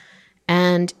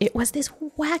 And it was this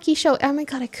wacky show. Oh my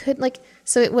God,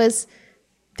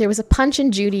 there was a Punch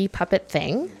and Judy puppet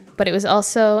thing, but it was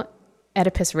also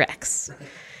Oedipus Rex.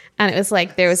 And it was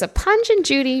like, there was a Punch and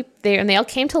Judy there, and they all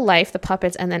came to life, the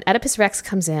puppets, and then Oedipus Rex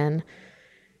comes in,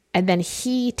 and then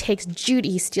he takes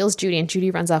Judy, he steals Judy, and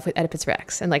Judy runs off with Oedipus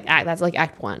Rex. And that's like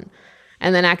act one.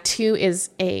 And then act two is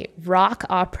a rock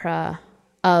opera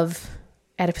of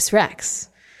Oedipus Rex.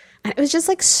 And it was just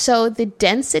like, so the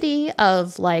density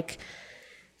of like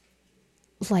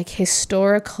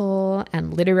historical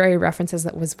and literary references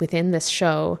that was within this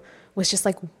show was just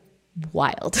like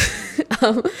wild.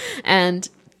 And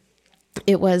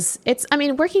I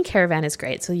mean, working caravan is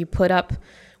great. So you put up,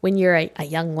 when you're a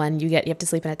young one, you have to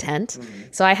sleep in a tent.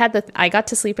 So I got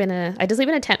to sleep in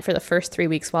a tent for the first 3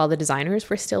 weeks while the designers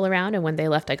were still around. And when they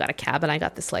left, I got a cabin. I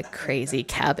got this like crazy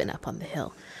cabin up on the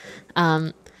hill.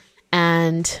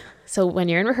 And so when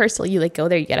you're in rehearsal, you like go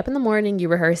there, you get up in the morning, you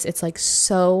rehearse. It's like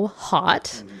so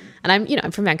hot. And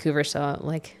I'm from Vancouver. So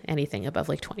like anything above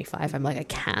like 25, I'm like, I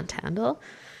can't handle.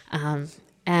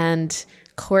 And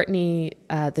Courtney,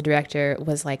 the director,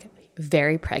 was like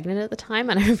very pregnant at the time,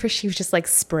 and I remember she would just like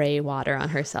spray water on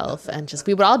herself, and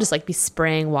we would all just like be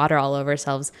spraying water all over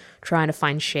ourselves trying to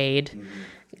find shade.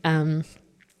 And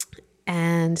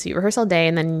so you rehearse all day,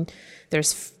 and then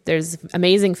there's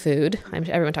amazing food.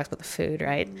 Everyone talks about the food,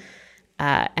 right?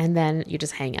 And then you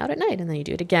just hang out at night, and then you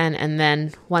do it again, and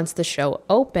then once the show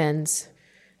opens,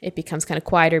 it becomes kind of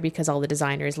quieter because all the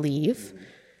designers leave.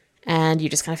 And you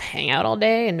just kind of hang out all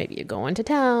day, and maybe you go into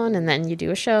town, and then you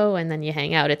do a show, and then you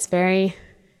hang out. It's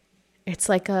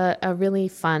like a really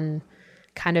fun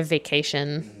kind of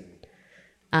vacation.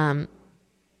 So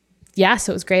it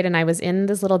was great. And I was in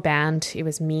this little band. It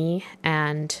was me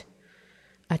and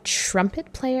a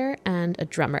trumpet player and a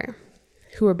drummer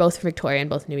who were both from Victoria and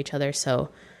both knew each other.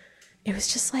 So it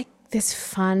was just like this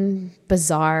fun,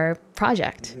 bizarre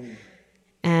project.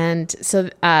 And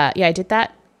so, I did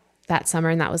that summer,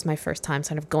 and that was my first time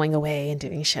sort of going away and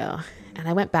doing a show. And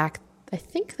I went back, I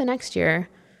think the next year,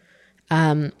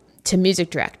 to music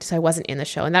direct. So I wasn't in the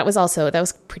show. And that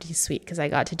was pretty sweet because I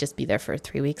got to just be there for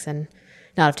 3 weeks and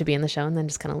not have to be in the show and then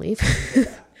just kind of leave.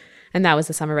 And that was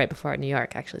the summer right before New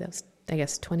York, actually. That was, I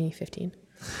guess, 2015.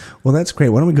 Well, that's great.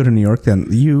 Why don't we go to New York then?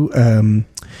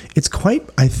 It's quite,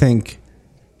 I think,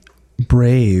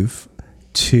 brave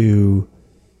to...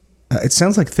 it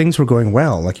sounds like things were going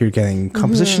well. Like you're getting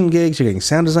composition gigs, you're getting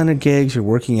sound designer gigs, you're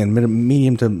working in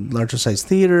medium to larger size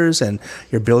theaters, and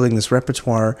you're building this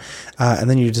repertoire. And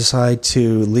then you decide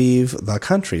to leave the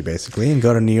country, basically, and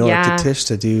go to New York to Tisch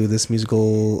to do this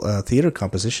musical theater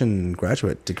composition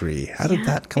graduate degree. How did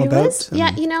that come about?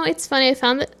 It's funny. I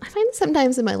find that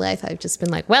sometimes in my life I've just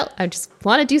been like, well, I just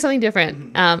want to do something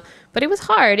different. But it was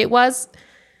hard. It was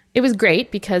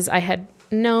great because I had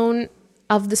known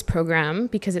of this program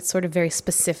because it's sort of very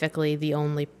specifically the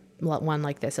only one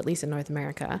like this, at least in North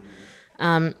America.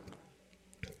 And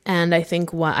I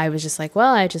think I was just like,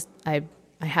 well, I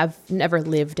have never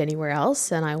lived anywhere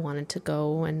else, and I wanted to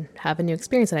go and have a new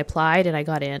experience. And I applied and I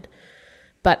got in.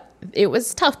 But it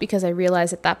was tough because I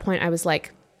realized at that point I was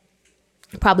like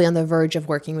probably on the verge of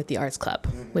working with the Arts Club,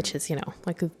 which is,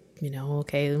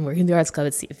 okay, working with the Arts Club,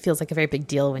 it feels like a very big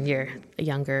deal when you're a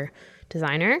younger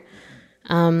designer.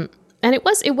 And it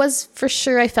was for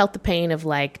sure, I felt the pain of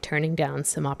like turning down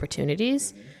some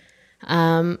opportunities.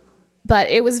 But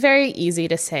it was very easy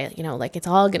to say, like it's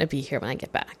all going to be here when I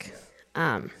get back.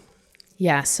 And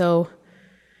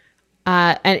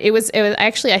it was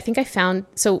actually, I think I found,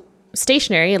 so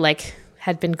Stationary like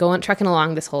had been trucking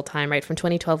along this whole time, right? From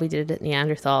 2012, we did it at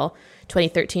Neanderthal.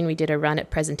 2013, we did a run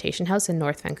at Presentation House in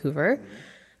North Vancouver.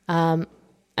 And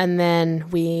then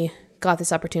we got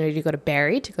this opportunity to go to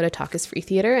Barrie, to go to Taka's Free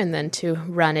Theatre, and then to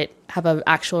have an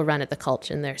actual run at the Cultch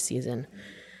in their season.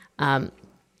 And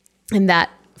that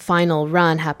final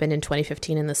run happened in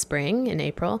 2015 in the spring, in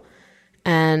April.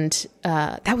 And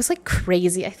that was like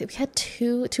crazy. I think we had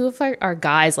two of our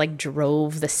guys like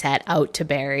drove the set out to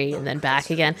Barrie and then back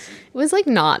again. It was like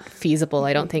not feasible,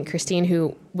 I don't think. Christine,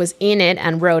 who was in it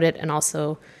and wrote it and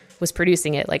also was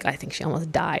producing it, like I think she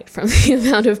almost died from the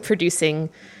amount of producing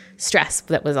stress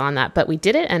that was on that. But we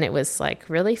did it, and it was like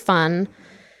really fun.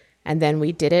 And then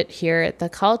we did it here at the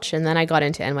Cultch, and then I got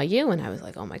into NYU, and I was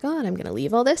like, oh my God, I'm going to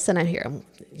leave all this, and I'm here, I'm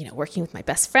working with my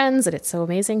best friends, and it's so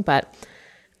amazing. But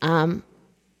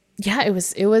it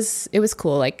was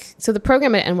cool. Like, so the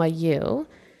program at NYU,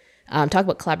 talk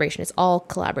about collaboration, it's all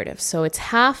collaborative. So it's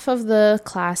half of the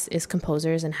class is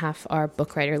composers and half are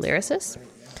book writer lyricists.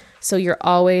 So you're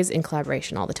always in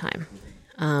collaboration all the time.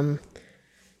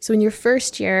 So in your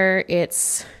first year,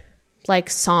 it's like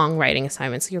songwriting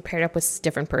assignments. You're paired up with a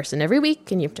different person every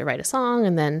week, and you have to write a song,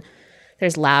 and then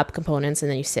there's lab components,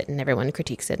 and then you sit and everyone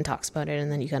critiques it and talks about it,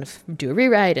 and then you kind of do a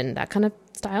rewrite and that kind of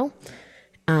style.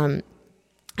 And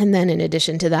then in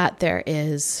addition to that, there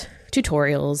is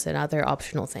tutorials and other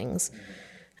optional things.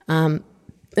 And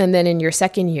then in your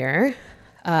second year,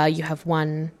 you have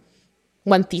one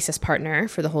thesis partner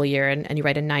for the whole year, and you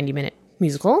write a 90-minute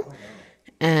musical.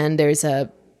 And there's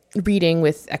a reading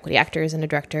with equity actors and a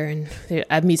director and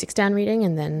a music stand reading,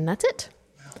 and then that's it.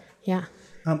 Yeah.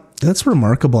 That's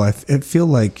remarkable. I feel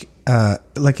like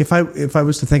if I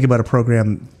was to think about a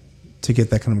program to get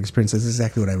that kind of experience. That's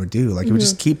exactly what I would do. Like you would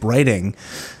just keep writing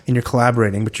and you're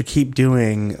collaborating, but you keep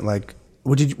doing like,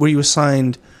 were you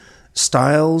assigned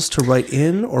styles to write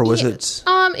in, or was it?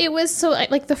 It was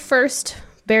like the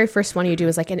very first one you do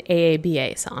is like an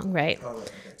AABA song, right?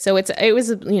 So it was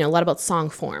a lot about song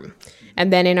form.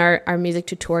 And then in our music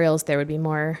tutorials, there would be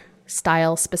more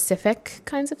style specific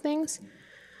kinds of things.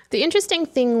 The interesting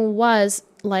thing was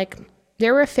like,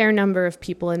 there were a fair number of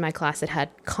people in my class that had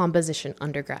composition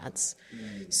undergrads.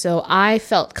 So I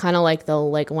felt kind of like the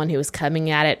one who was coming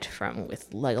at it with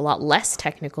like a lot less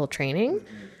technical training.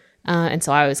 And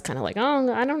so I was kind of like,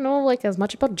 oh, I don't know like as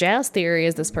much about jazz theory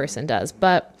as this person does.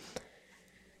 But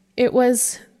it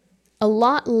was a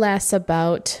lot less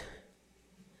about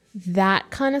that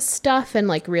kind of stuff and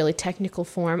like really technical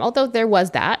form. Although there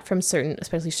was that from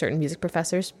especially certain music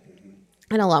professors,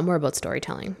 and a lot more about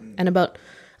storytelling and a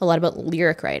lot about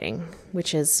lyric writing,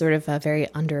 which is sort of a very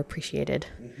underappreciated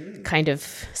kind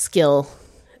of skill,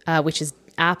 which is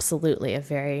absolutely a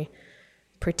very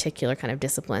particular kind of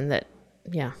discipline that,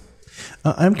 yeah.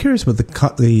 I'm curious about the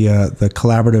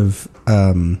collaborative,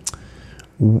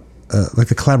 like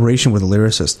the collaboration with a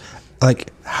lyricist.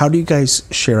 Like, how do you guys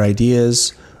share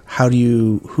ideas?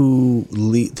 Who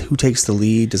takes the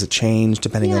lead? Does it change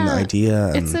depending on the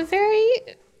idea?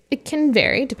 It can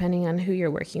vary depending on who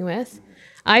you're working with.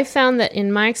 I found that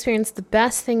in my experience, the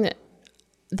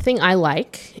thing I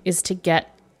like is to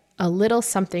get a little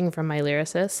something from my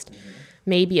lyricist,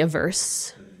 maybe a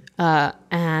verse,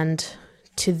 and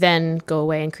to then go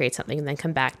away and create something and then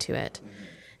come back to it.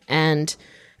 And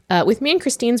with me and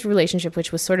Christine's relationship,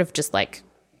 which was sort of just like,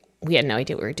 we had no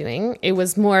idea what we were doing. It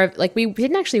was more of like, we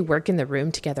didn't actually work in the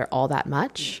room together all that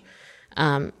much.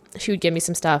 She would give me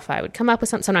some stuff. I would come up with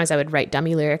something. Sometimes I would write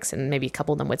dummy lyrics and maybe a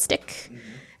couple of them would stick.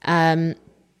 And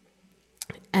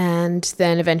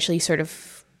then eventually sort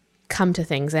of come to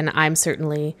things. And I'm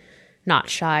certainly not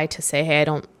shy to say, hey, I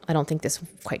don't think this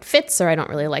quite fits, or I don't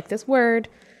really like this word.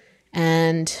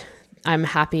 And I'm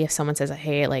happy if someone says,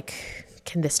 hey, like,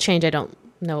 can this change? I don't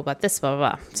know about this, blah,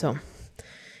 blah, blah. So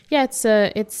yeah,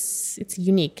 it's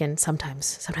unique and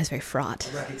sometimes very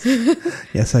fraught. Right.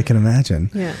 Yes, I can imagine.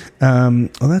 Yeah.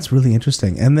 Well, that's really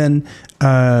interesting. And then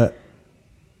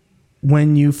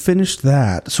when you finished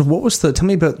that, so what was tell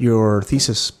me about your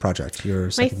thesis project,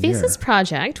 My thesis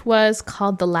project was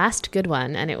called The Last Good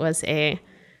One, and it was a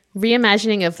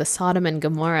reimagining of the Sodom and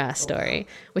Gomorrah story,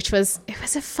 which was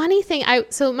a funny thing.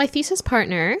 So my thesis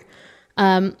partner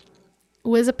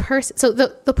was a person. So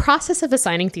the process of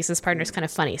assigning thesis partner is kind of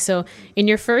funny. So in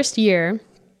your first year,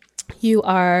 you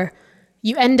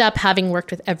end up having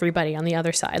worked with everybody on the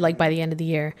other side, like by the end of the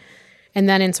year. And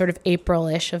then in sort of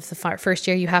April-ish of the first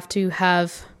year, you have to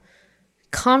have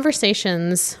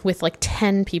conversations with like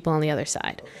 10 people on the other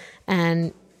side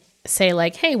and say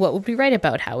like, hey, what would we write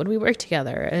about? How would we work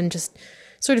together? And just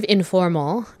sort of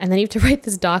informal. And then you have to write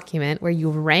this document where you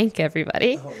rank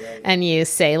everybody and you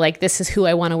say like, this is who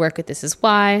I want to work with. This is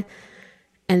why.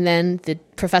 And then the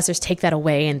professors take that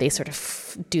away and they sort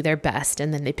of do their best.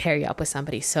 And then they pair you up with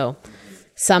somebody. So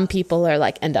some people are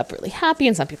like, end up really happy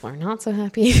and some people are not so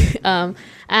happy.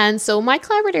 And so my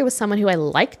collaborator was someone who I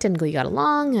liked and we got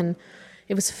along and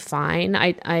it was fine.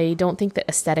 I don't think that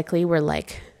aesthetically we're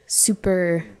like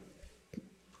super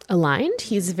aligned.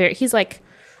 He's like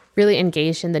really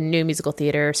engaged in the new musical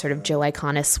theater, sort of Joe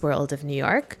Iconis world of New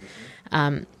York.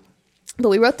 But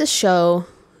we wrote this show,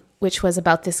 which was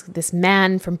about this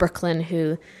man from Brooklyn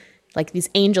who, like, these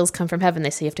angels come from heaven. They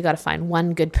say you got to find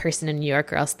one good person in New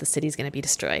York or else the city's going to be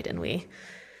destroyed. And we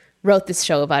wrote this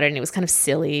show about it, and it was kind of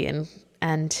silly.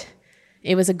 And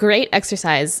it was a great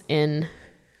exercise in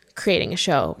creating a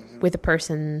show with a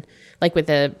person, like with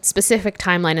a specific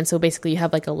timeline. And so basically you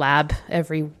have like a lab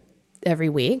every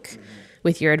week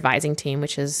with your advising team,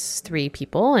 which is 3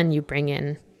 people, and you bring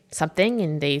in something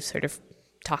and they sort of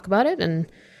talk about it, and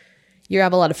you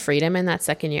have a lot of freedom in that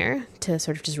second year to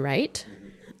sort of just write.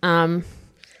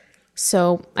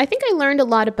 So I think I learned a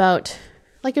lot about,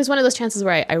 like, it was one of those chances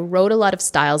where I wrote a lot of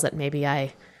styles that maybe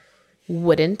I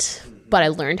wouldn't, but I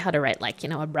learned how to write, like,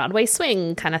 a Broadway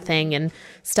swing kind of thing and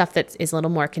stuff that is a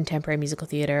little more contemporary musical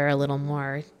theater, a little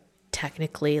more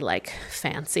technically like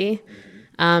fancy.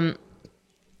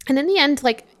 And in the end,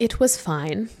 like, it was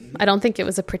fine. I don't think it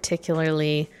was a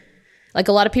particularly, like,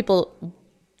 a lot of people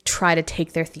try to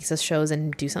take their thesis shows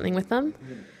and do something with them.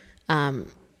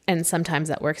 And sometimes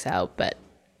that works out, but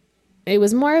it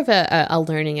was more of a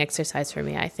learning exercise for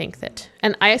me, I think that,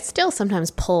 and I still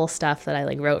sometimes pull stuff that I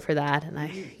like wrote for that and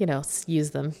I, use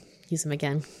them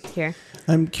again here.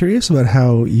 I'm curious about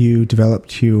how you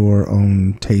developed your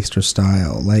own taste or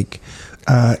style. Like,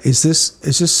 is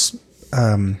this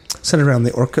centered around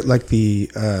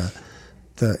the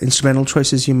instrumental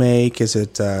choices you make? Is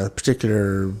it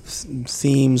particular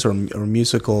themes or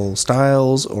musical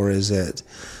styles, or is it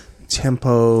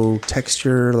tempo,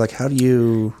 texture? Like, how do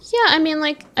you... Yeah, I mean,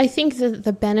 like, I think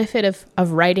the benefit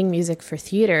of writing music for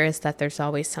theater is that there's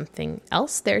always something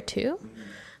else there too.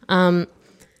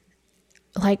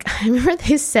 Like, I remember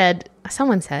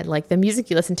someone said, like, the music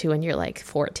you listen to when you're like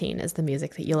 14 is the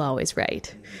music that you'll always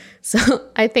write. So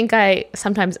I think I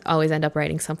sometimes always end up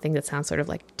writing something that sounds sort of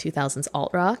like 2000s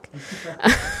alt rock.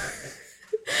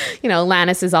 You know,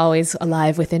 Lannis is always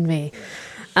alive within me.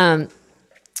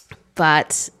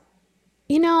 But,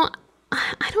 you know,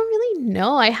 I don't really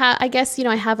know. I guess, you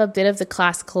know, I have a bit of the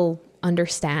classical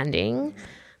understanding.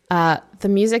 The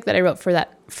music that I wrote for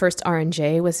that first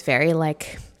R&J was very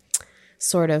like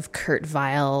sort of Kurt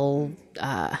Weill,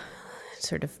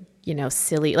 sort of, you know,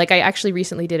 silly. Like, I actually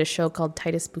recently did a show called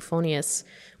Titus Buffonius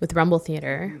with Rumble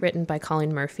Theatre, written by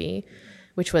Colleen Murphy,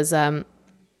 which was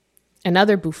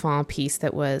another Buffon piece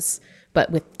that was, but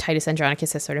with Titus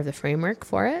Andronicus as sort of the framework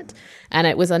for it. And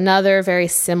it was another very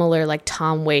similar, like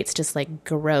Tom Waits, just like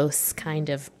gross kind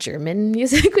of German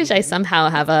music, which I somehow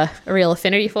have a real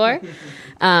affinity for.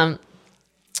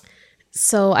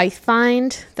 So I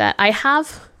find that I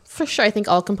have... For sure, I think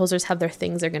all composers have their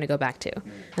things they're going to go back to,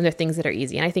 and their things that are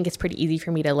easy. And I think it's pretty easy for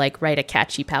me to like write a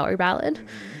catchy power ballad.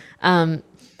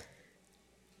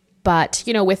 But,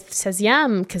 you know, with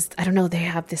 16e, because I don't know, they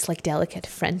have this like delicate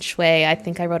French way. I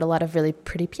think I wrote a lot of really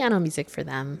pretty piano music for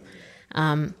them.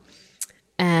 And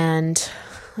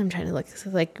I'm trying to look,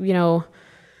 like, you know,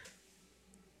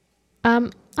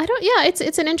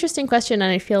 it's an interesting question.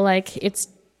 And I feel like it's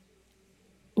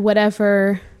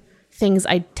whatever things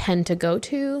I tend to go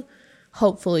to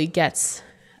hopefully gets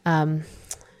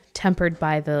tempered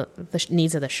by the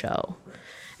needs of the show.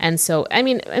 And so, I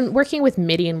mean, and working with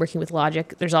MIDI and working with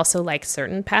Logic, there's also like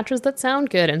certain patches that sound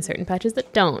good and certain patches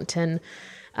that don't. And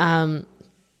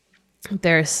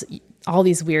there's all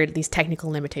these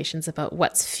technical limitations about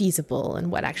what's feasible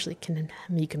and what actually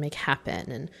you can make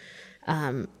happen.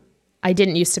 And I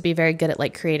didn't used to be very good at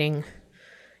like creating,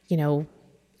 you know,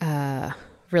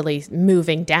 really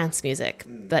moving dance music,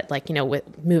 but like, you know, with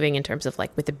moving in terms of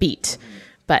like with the beat,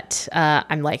 but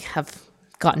I'm like have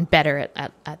gotten better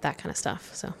at that kind of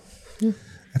stuff. So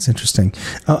that's interesting.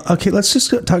 Okay, let's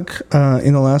just talk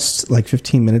in the last like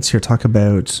 15 minutes here, talk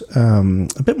about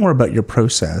a bit more about your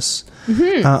process.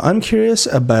 I'm curious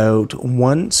about,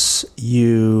 once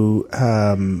you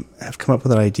have come up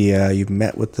with an idea, you've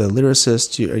met with the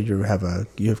lyricist,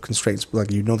 you have constraints,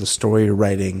 like, you know, the story you're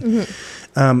writing.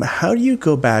 How do you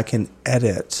go back and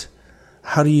edit?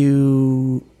 How do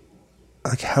you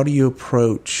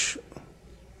approach?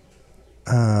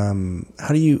 How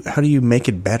do you make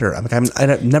it better?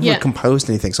 I've never composed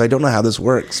anything, so I don't know how this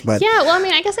works. But yeah, well, I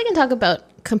mean, I guess I can talk about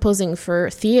composing for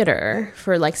theater,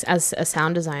 for like as a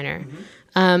sound designer.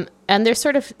 And there's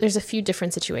a few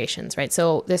different situations, right?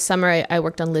 So this summer I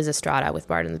worked on Liz Estrada with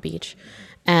Bard on the Beach,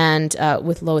 and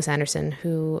with Lois Anderson,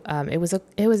 who it was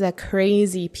a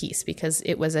crazy piece because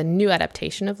it was a new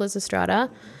adaptation of Liz Estrada.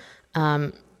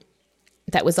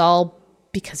 That was all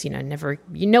because,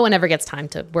 no one ever gets time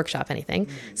to workshop anything.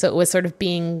 So it was sort of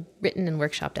being written and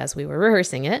workshopped as we were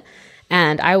rehearsing it.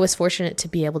 And I was fortunate to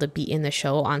be able to be in the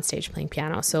show on stage playing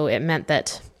piano. So it meant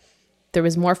that there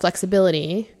was more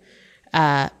flexibility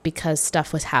because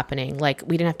stuff was happening. Like,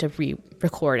 we didn't have to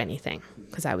re-record anything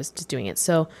because I was just doing it.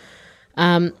 So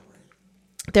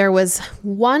there was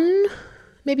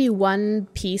maybe one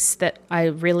piece that I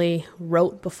really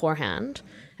wrote beforehand.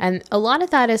 And a lot of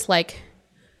that is like,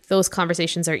 those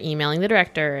conversations are emailing the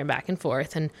director and back and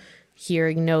forth and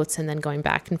hearing notes and then going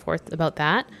back and forth about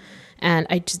that. And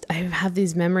I have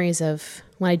these memories of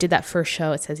when I did that first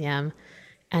show at 16e,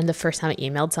 and the first time I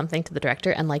emailed something to the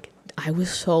director, and like, I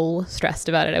was so stressed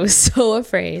about it. I was so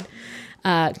afraid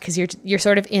because you're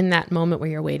sort of in that moment where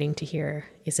you're waiting to hear,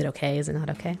 is it okay? Is it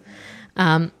not okay?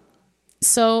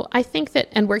 So I think that,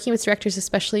 and working with directors,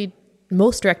 especially,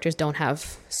 most directors don't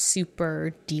have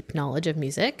super deep knowledge of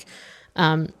music.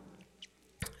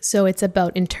 So it's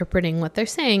about interpreting what they're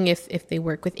saying if they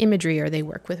work with imagery or they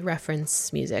work with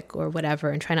reference music or whatever,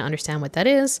 and trying to understand what that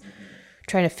is,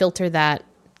 trying to filter that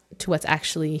to what's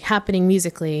actually happening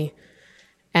musically,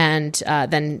 and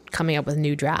then coming up with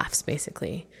new drafts,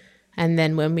 basically. And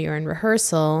then when we were in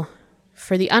rehearsal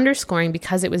for the underscoring,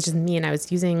 because it was just me and I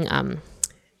was using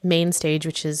MainStage,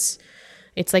 which is,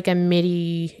 it's like a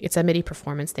MIDI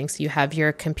performance thing. So you have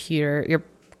your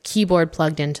keyboard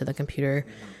plugged into the computer,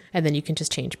 and then you can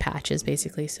just change patches,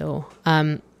 basically. So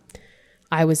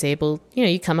I was able,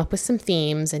 you come up with some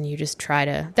themes and you just try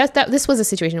to, this was a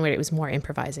situation where it was more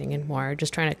improvising and more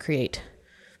just trying to create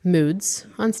moods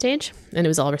on stage, and it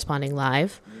was all responding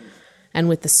live. And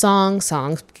with the songs,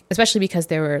 especially because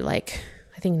there were like,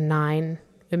 I think 9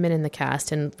 women in the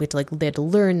cast, and they had to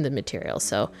learn the material.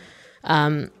 So,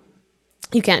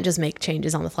 you can't just make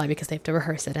changes on the fly because they have to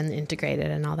rehearse it and integrate it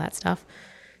and all that stuff.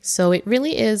 So it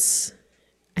really is,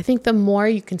 I think the more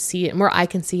you can see it, more I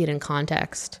can see it in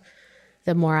context,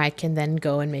 the more I can then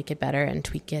go and make it better and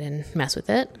tweak it and mess with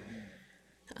it.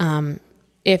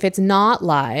 If it's not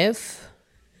live,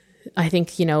 I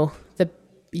think, you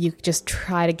just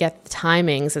try to get the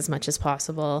timings as much as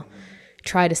possible,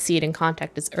 try to see it in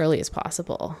context as early as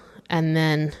possible, and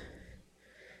then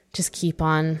just keep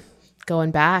on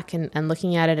going back and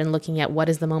looking at it and looking at what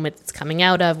is the moment it's coming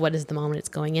out of, what is the moment it's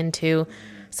going into.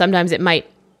 Sometimes it might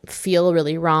feel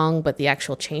really wrong, but the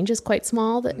actual change is quite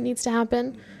small that needs to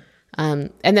happen.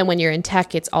 And then when you're in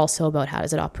tech, it's also about how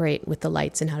does it operate with the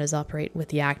lights and how does it operate with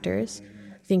the actors.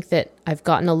 I think that I've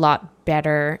gotten a lot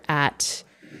better at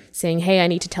saying, hey, I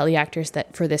need to tell the actors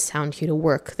that for this sound cue to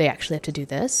work, they actually have to do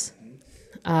this.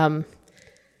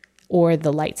 Or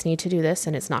the lights need to do this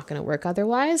and it's not going to work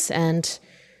otherwise. And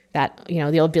that,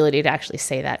 the ability to actually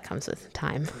say that comes with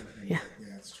time. Yeah. Yeah,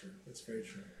 that's true. That's very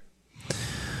true.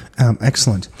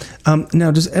 Excellent.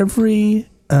 Now, does every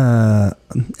sound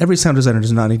designer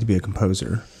does not need to be a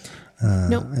composer?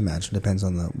 No. I imagine depends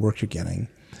on the work you're getting.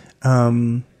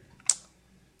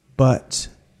 But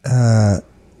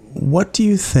what do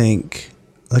you think,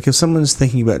 like if someone's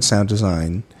thinking about sound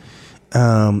design,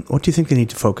 what do you think they need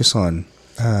to focus on?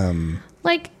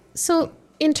 So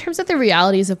in terms of the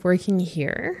realities of working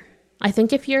here, I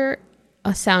think if you're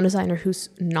a sound designer who's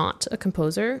not a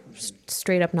composer,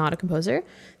 straight up not a composer,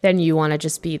 then you want to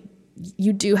just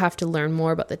you do have to learn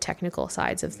more about the technical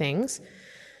sides of things,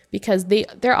 because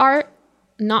there are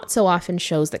not so often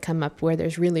shows that come up where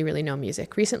there's really, really no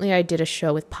music. Recently, I did a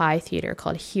show with Pi Theater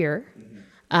called Here,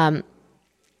 and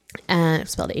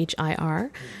it's spelled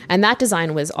H-I-R. And that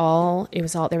design was there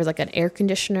was like an air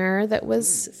conditioner that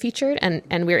was featured,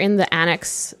 and we're in the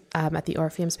annex at the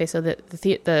Orpheum space. So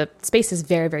the space is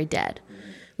very, very dead,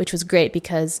 which was great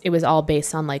because it was all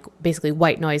based on like basically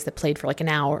white noise that played for like an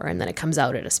hour and then it comes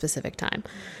out at a specific time.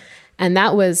 And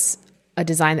that was a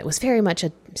design that was very much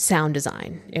a sound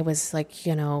design. It was like,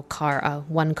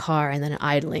 one car and then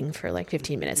idling for like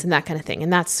 15 minutes and that kind of thing.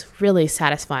 And that's really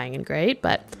satisfying and great,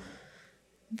 but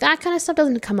that kind of stuff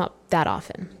doesn't come up that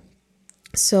often.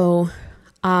 So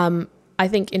I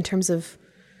think in terms of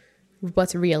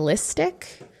what's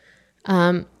realistic,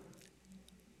 that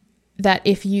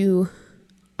if you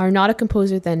are not a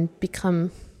composer, then become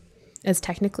as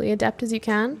technically adept as you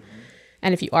can.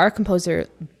 And if you are a composer,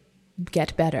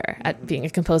 get better at being a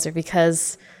composer,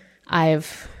 because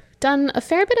I've done a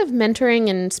fair bit of mentoring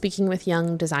and speaking with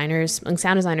young sound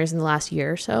designers in the last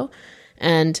year or so.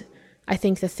 And I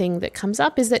think the thing that comes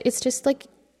up is that it's just like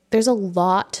there's a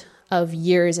lot of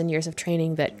years and years of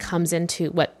training that comes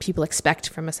into what people expect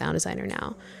from a sound designer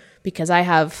now. Because I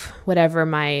have whatever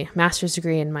my master's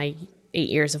degree and my 8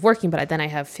 years of working, but then I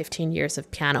have 15 years of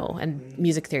piano and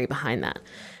music theory behind that.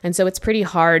 And so it's pretty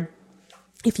hard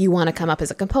if you want to come up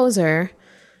as a composer.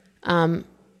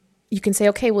 You can say,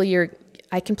 okay, well,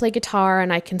 I can play guitar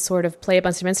and I can sort of play a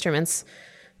bunch of instruments,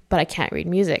 but I can't read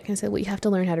music. And I said, well, you have to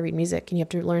learn how to read music, and you have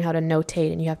to learn how to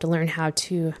notate, and you have to learn how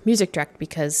to music direct,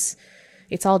 because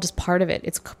it's all just part of it.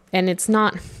 It's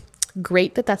not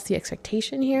great that that's the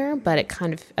expectation here, but it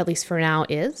kind of, at least for now,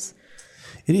 is.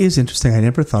 It is interesting. I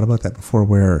never thought about that before,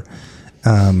 where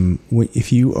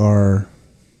if you are,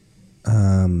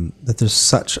 that there's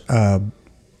such a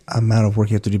amount of work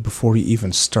you have to do before you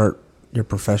even start your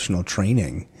professional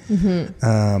training.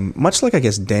 Mm-hmm. Much like, I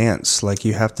guess, dance. Like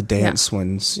you have to dance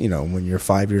when you're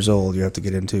 5 years old, you have to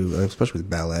get into, especially with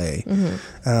ballet.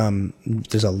 Mm-hmm.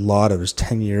 There's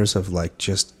 10 years of like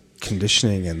just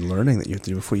conditioning and learning that you have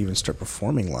to do before you even start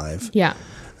performing live. Yeah.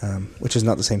 Which is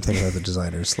not the same thing with other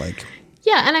designers.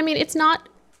 Yeah. And I mean, it's not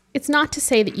to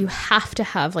say that you have to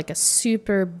have like a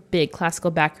super big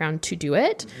classical background to do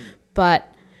it, but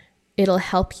it'll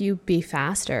help you be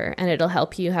faster and it'll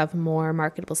help you have more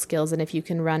marketable skills. And if you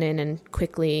can run in and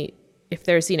quickly, if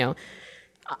there's,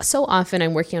 so often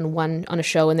I'm working on a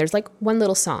show and there's like one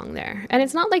little song there, and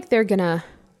it's not like they're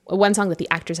one song that the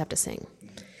actors have to sing.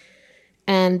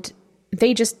 And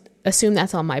they just assume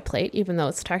that's on my plate, even though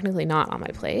it's technically not on my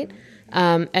plate.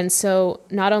 And so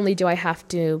not only do I have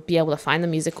to be able to find the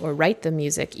music or write the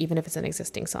music, even if it's an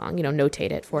existing song,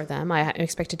 notate it for them. I'm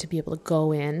expected to be able to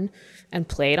go in and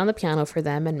play it on the piano for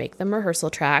them and make them rehearsal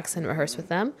tracks and rehearse with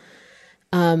them.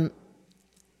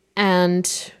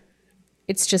 And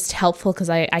it's just helpful because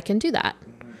I can do that.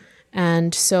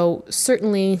 And so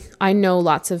certainly I know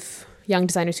lots of young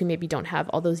designers who maybe don't have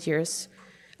all those years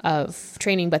of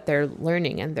training, but they're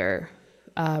learning, and they're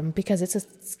because it's a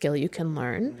skill you can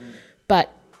learn.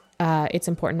 But it's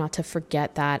important not to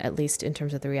forget that, at least in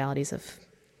terms of the realities of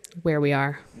where we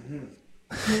are.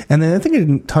 And then I think I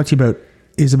didn't talk to you about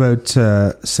is about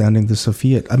sounding the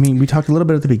Sophia. I mean, we talked a little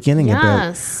bit at the beginning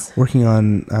about working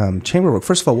on chamber work.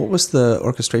 First of all, what was the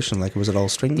orchestration like? Was it all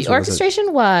strings? The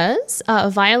orchestration was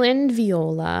violin,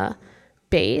 viola,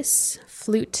 bass,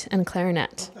 flute, and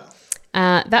clarinet.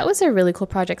 That was a really cool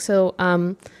project. So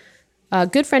a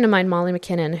good friend of mine, Molly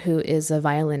McKinnon, who is a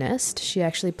violinist, she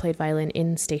actually played violin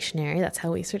in Stationary. That's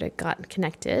how we sort of got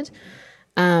connected.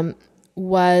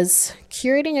 Was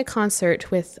curating a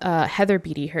concert with Heather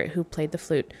Beatty, who played the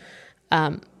flute.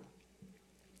 And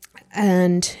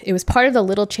it was part of the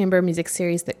Little Chamber Music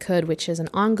Series That Could, which is an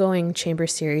ongoing chamber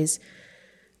series,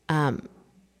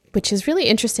 which is really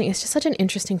interesting. It's just such an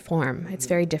interesting form. It's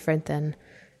very different than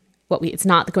it's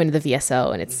not going to the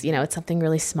VSO, and it's, it's something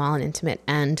really small and intimate.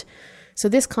 And so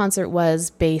this concert was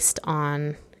based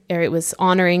on, or it was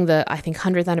honoring the, I think,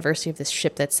 100th anniversary of this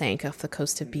ship that sank off the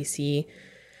coast of BC.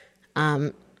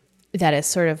 That has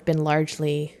sort of been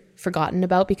largely forgotten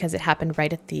about because it happened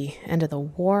right at the end of the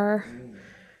war.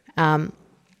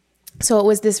 So it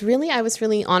was I was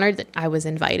really honored that I was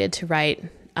invited to write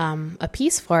a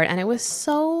piece for it, and it was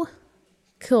so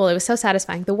cool. It was so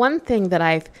satisfying. The one thing that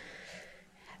I've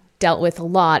dealt with a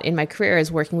lot in my career is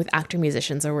working with actor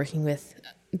musicians, or working with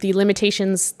the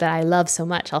limitations that I love so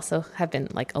much also have been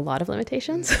like a lot of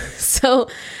limitations. So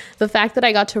the fact that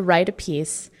I got to write a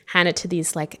piece, hand it to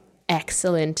these like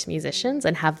excellent musicians,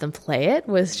 and have them play it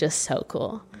was just so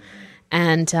cool.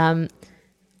 And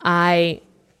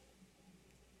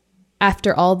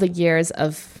after all the years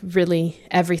of really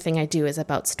everything I do is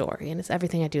about story, and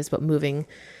everything I do is about moving,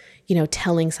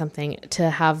 telling something, to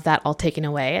have that all taken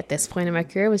away at this point in my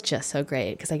career was just so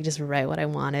great, because I could just write what I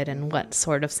wanted and what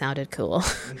sort of sounded cool.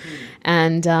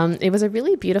 And it was a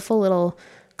really beautiful little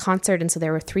concert. And so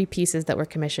there were 3 pieces that were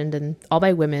commissioned, and all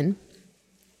by women.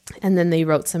 And then they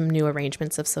wrote some new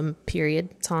arrangements of some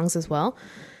period songs as well.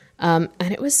 And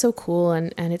it was so cool.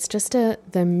 And it's just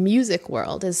the music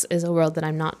world is a world that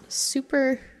I'm not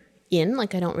super in.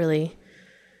 Like, I don't really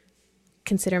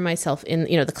consider myself in,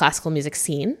 the classical music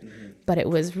scene. But it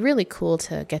was really cool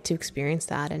to get to experience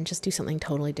that and just do something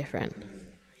totally different.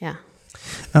 Yeah.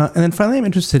 And then finally, I'm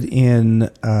interested in,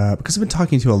 because I've been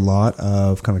talking to a lot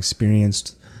of kind of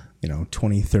experienced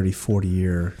 20, 30, 40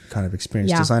 year kind of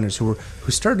experienced designers who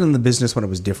started in the business when it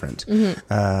was different,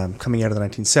 coming out of the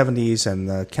 1970s and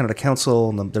the Canada Council,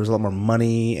 and there was a lot more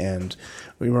money, and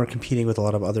we weren't competing with a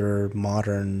lot of other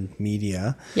modern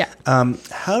media. Yeah.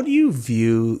 How do you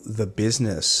view the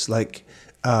business? Like,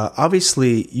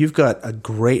 obviously you've got a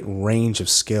great range of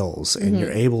skills, and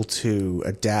you're able to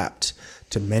adapt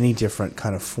to many different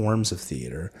kind of forms of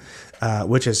theater,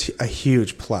 which is a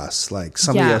huge plus. Like,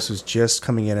 somebody else who's just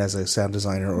coming in as a sound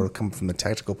designer, or come from a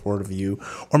technical point of view,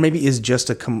 or maybe is just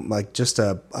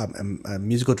a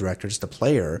musical director, just a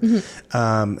player,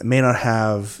 may not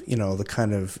have the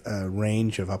kind of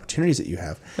range of opportunities that you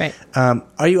have. Right.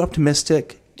 Are you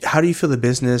optimistic? How do you feel the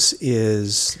business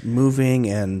is moving,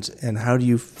 and how do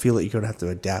you feel that you're going to have to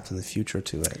adapt in the future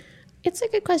to it? It's a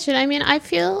good question. I mean, I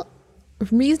feel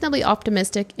reasonably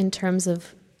optimistic in terms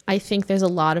of, I think there's a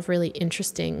lot of really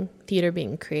interesting theater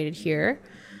being created here.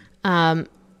 And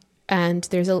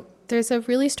there's a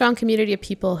really strong community of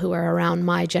people who are around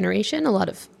my generation, a lot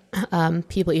of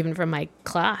people even from my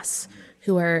class,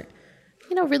 who are,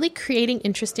 really creating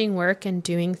interesting work and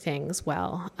doing things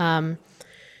well. And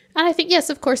I think,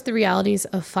 yes, of course, the realities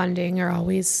of funding are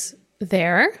always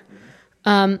there.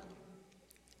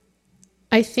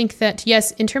 I think that,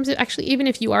 yes, in terms of actually, even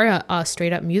if you are a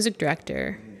straight up music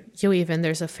director,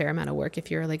 there's a fair amount of work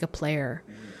if you're like a player.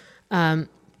 And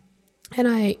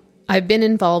I've been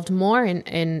involved more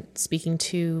in speaking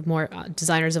to more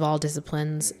designers of all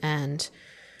disciplines, and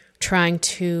trying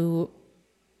to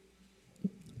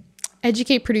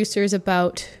educate producers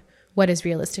about what is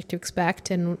realistic to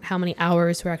expect, and how many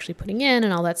hours we're actually putting in,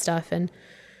 and all that stuff. And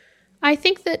I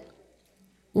think that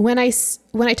when I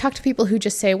talk to people who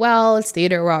just say, well, it's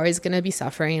theater, we're always going to be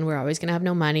suffering, and we're always going to have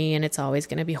no money, and it's always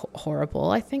going to be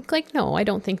horrible, I think, like, no, I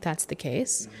don't think that's the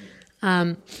case.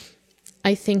 I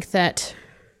think that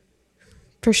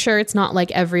for sure it's not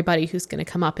like everybody who's going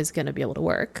to come up is going to be able to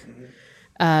work.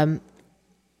 We're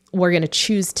going to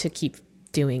choose to keep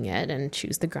doing it and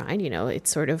choose the grind. It's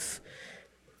sort of,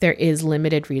 there is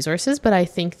limited resources, but I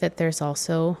think that there's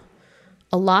also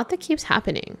a lot that keeps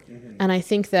happening. And I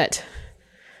think that,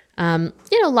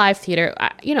 live theater,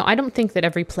 I don't think that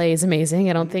every play is amazing.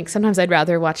 I don't think, sometimes I'd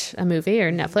rather watch a movie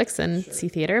or Netflix than see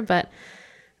theater. But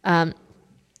I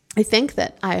think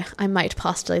that I might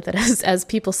postulate that as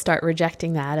people start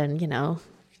rejecting that and,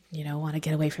 want to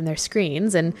get away from their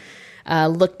screens and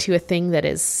look to a thing that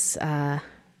is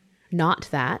not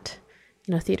that,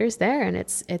 theater's there, and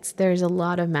there's a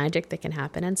lot of magic that can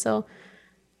happen. And so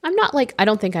I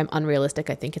don't think I'm unrealistic.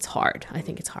 I think it's hard.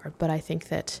 But I think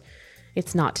that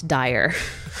it's not dire.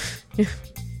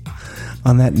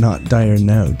 On that not dire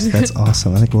note, that's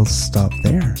awesome. I think we'll stop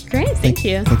there. Great. Thank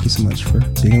you. Thank you so much for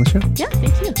being on the show. Yeah,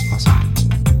 thank you. Awesome.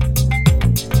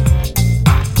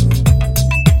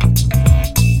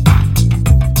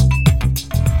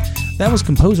 That was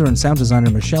composer and sound designer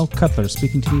Michelle Cutler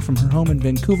speaking to me from her home in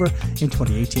Vancouver in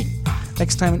 2018.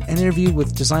 Next time, an interview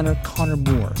with designer Connor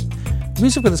Moore. The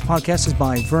music for this podcast is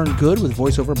by Vern Good with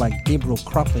voiceover by Gabriel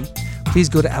Cropley. Please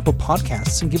go to Apple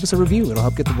Podcasts and give us a review. It'll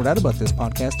help get the word out about this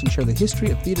podcast and share the history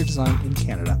of theatre design in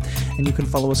Canada. And you can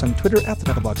follow us on Twitter at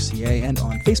TheTitleBlock.ca and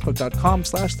on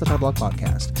Facebook.com/TheTitleBlock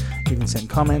Podcast. You can send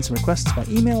comments and requests by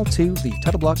email to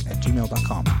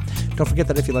TheTitleBlock@gmail.com. Don't forget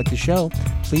that if you like the show,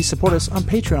 please support us on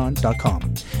Patreon.com.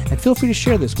 And feel free to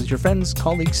share this with your friends,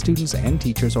 colleagues, students, and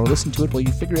teachers, or listen to it while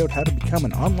you figure out how to become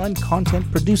an online content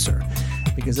producer,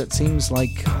 because that seems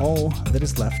like all that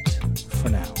is left for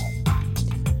now.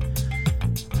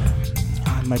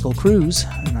 I'm Michael Cruz,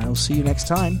 and I will see you next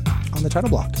time on The Title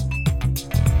Block.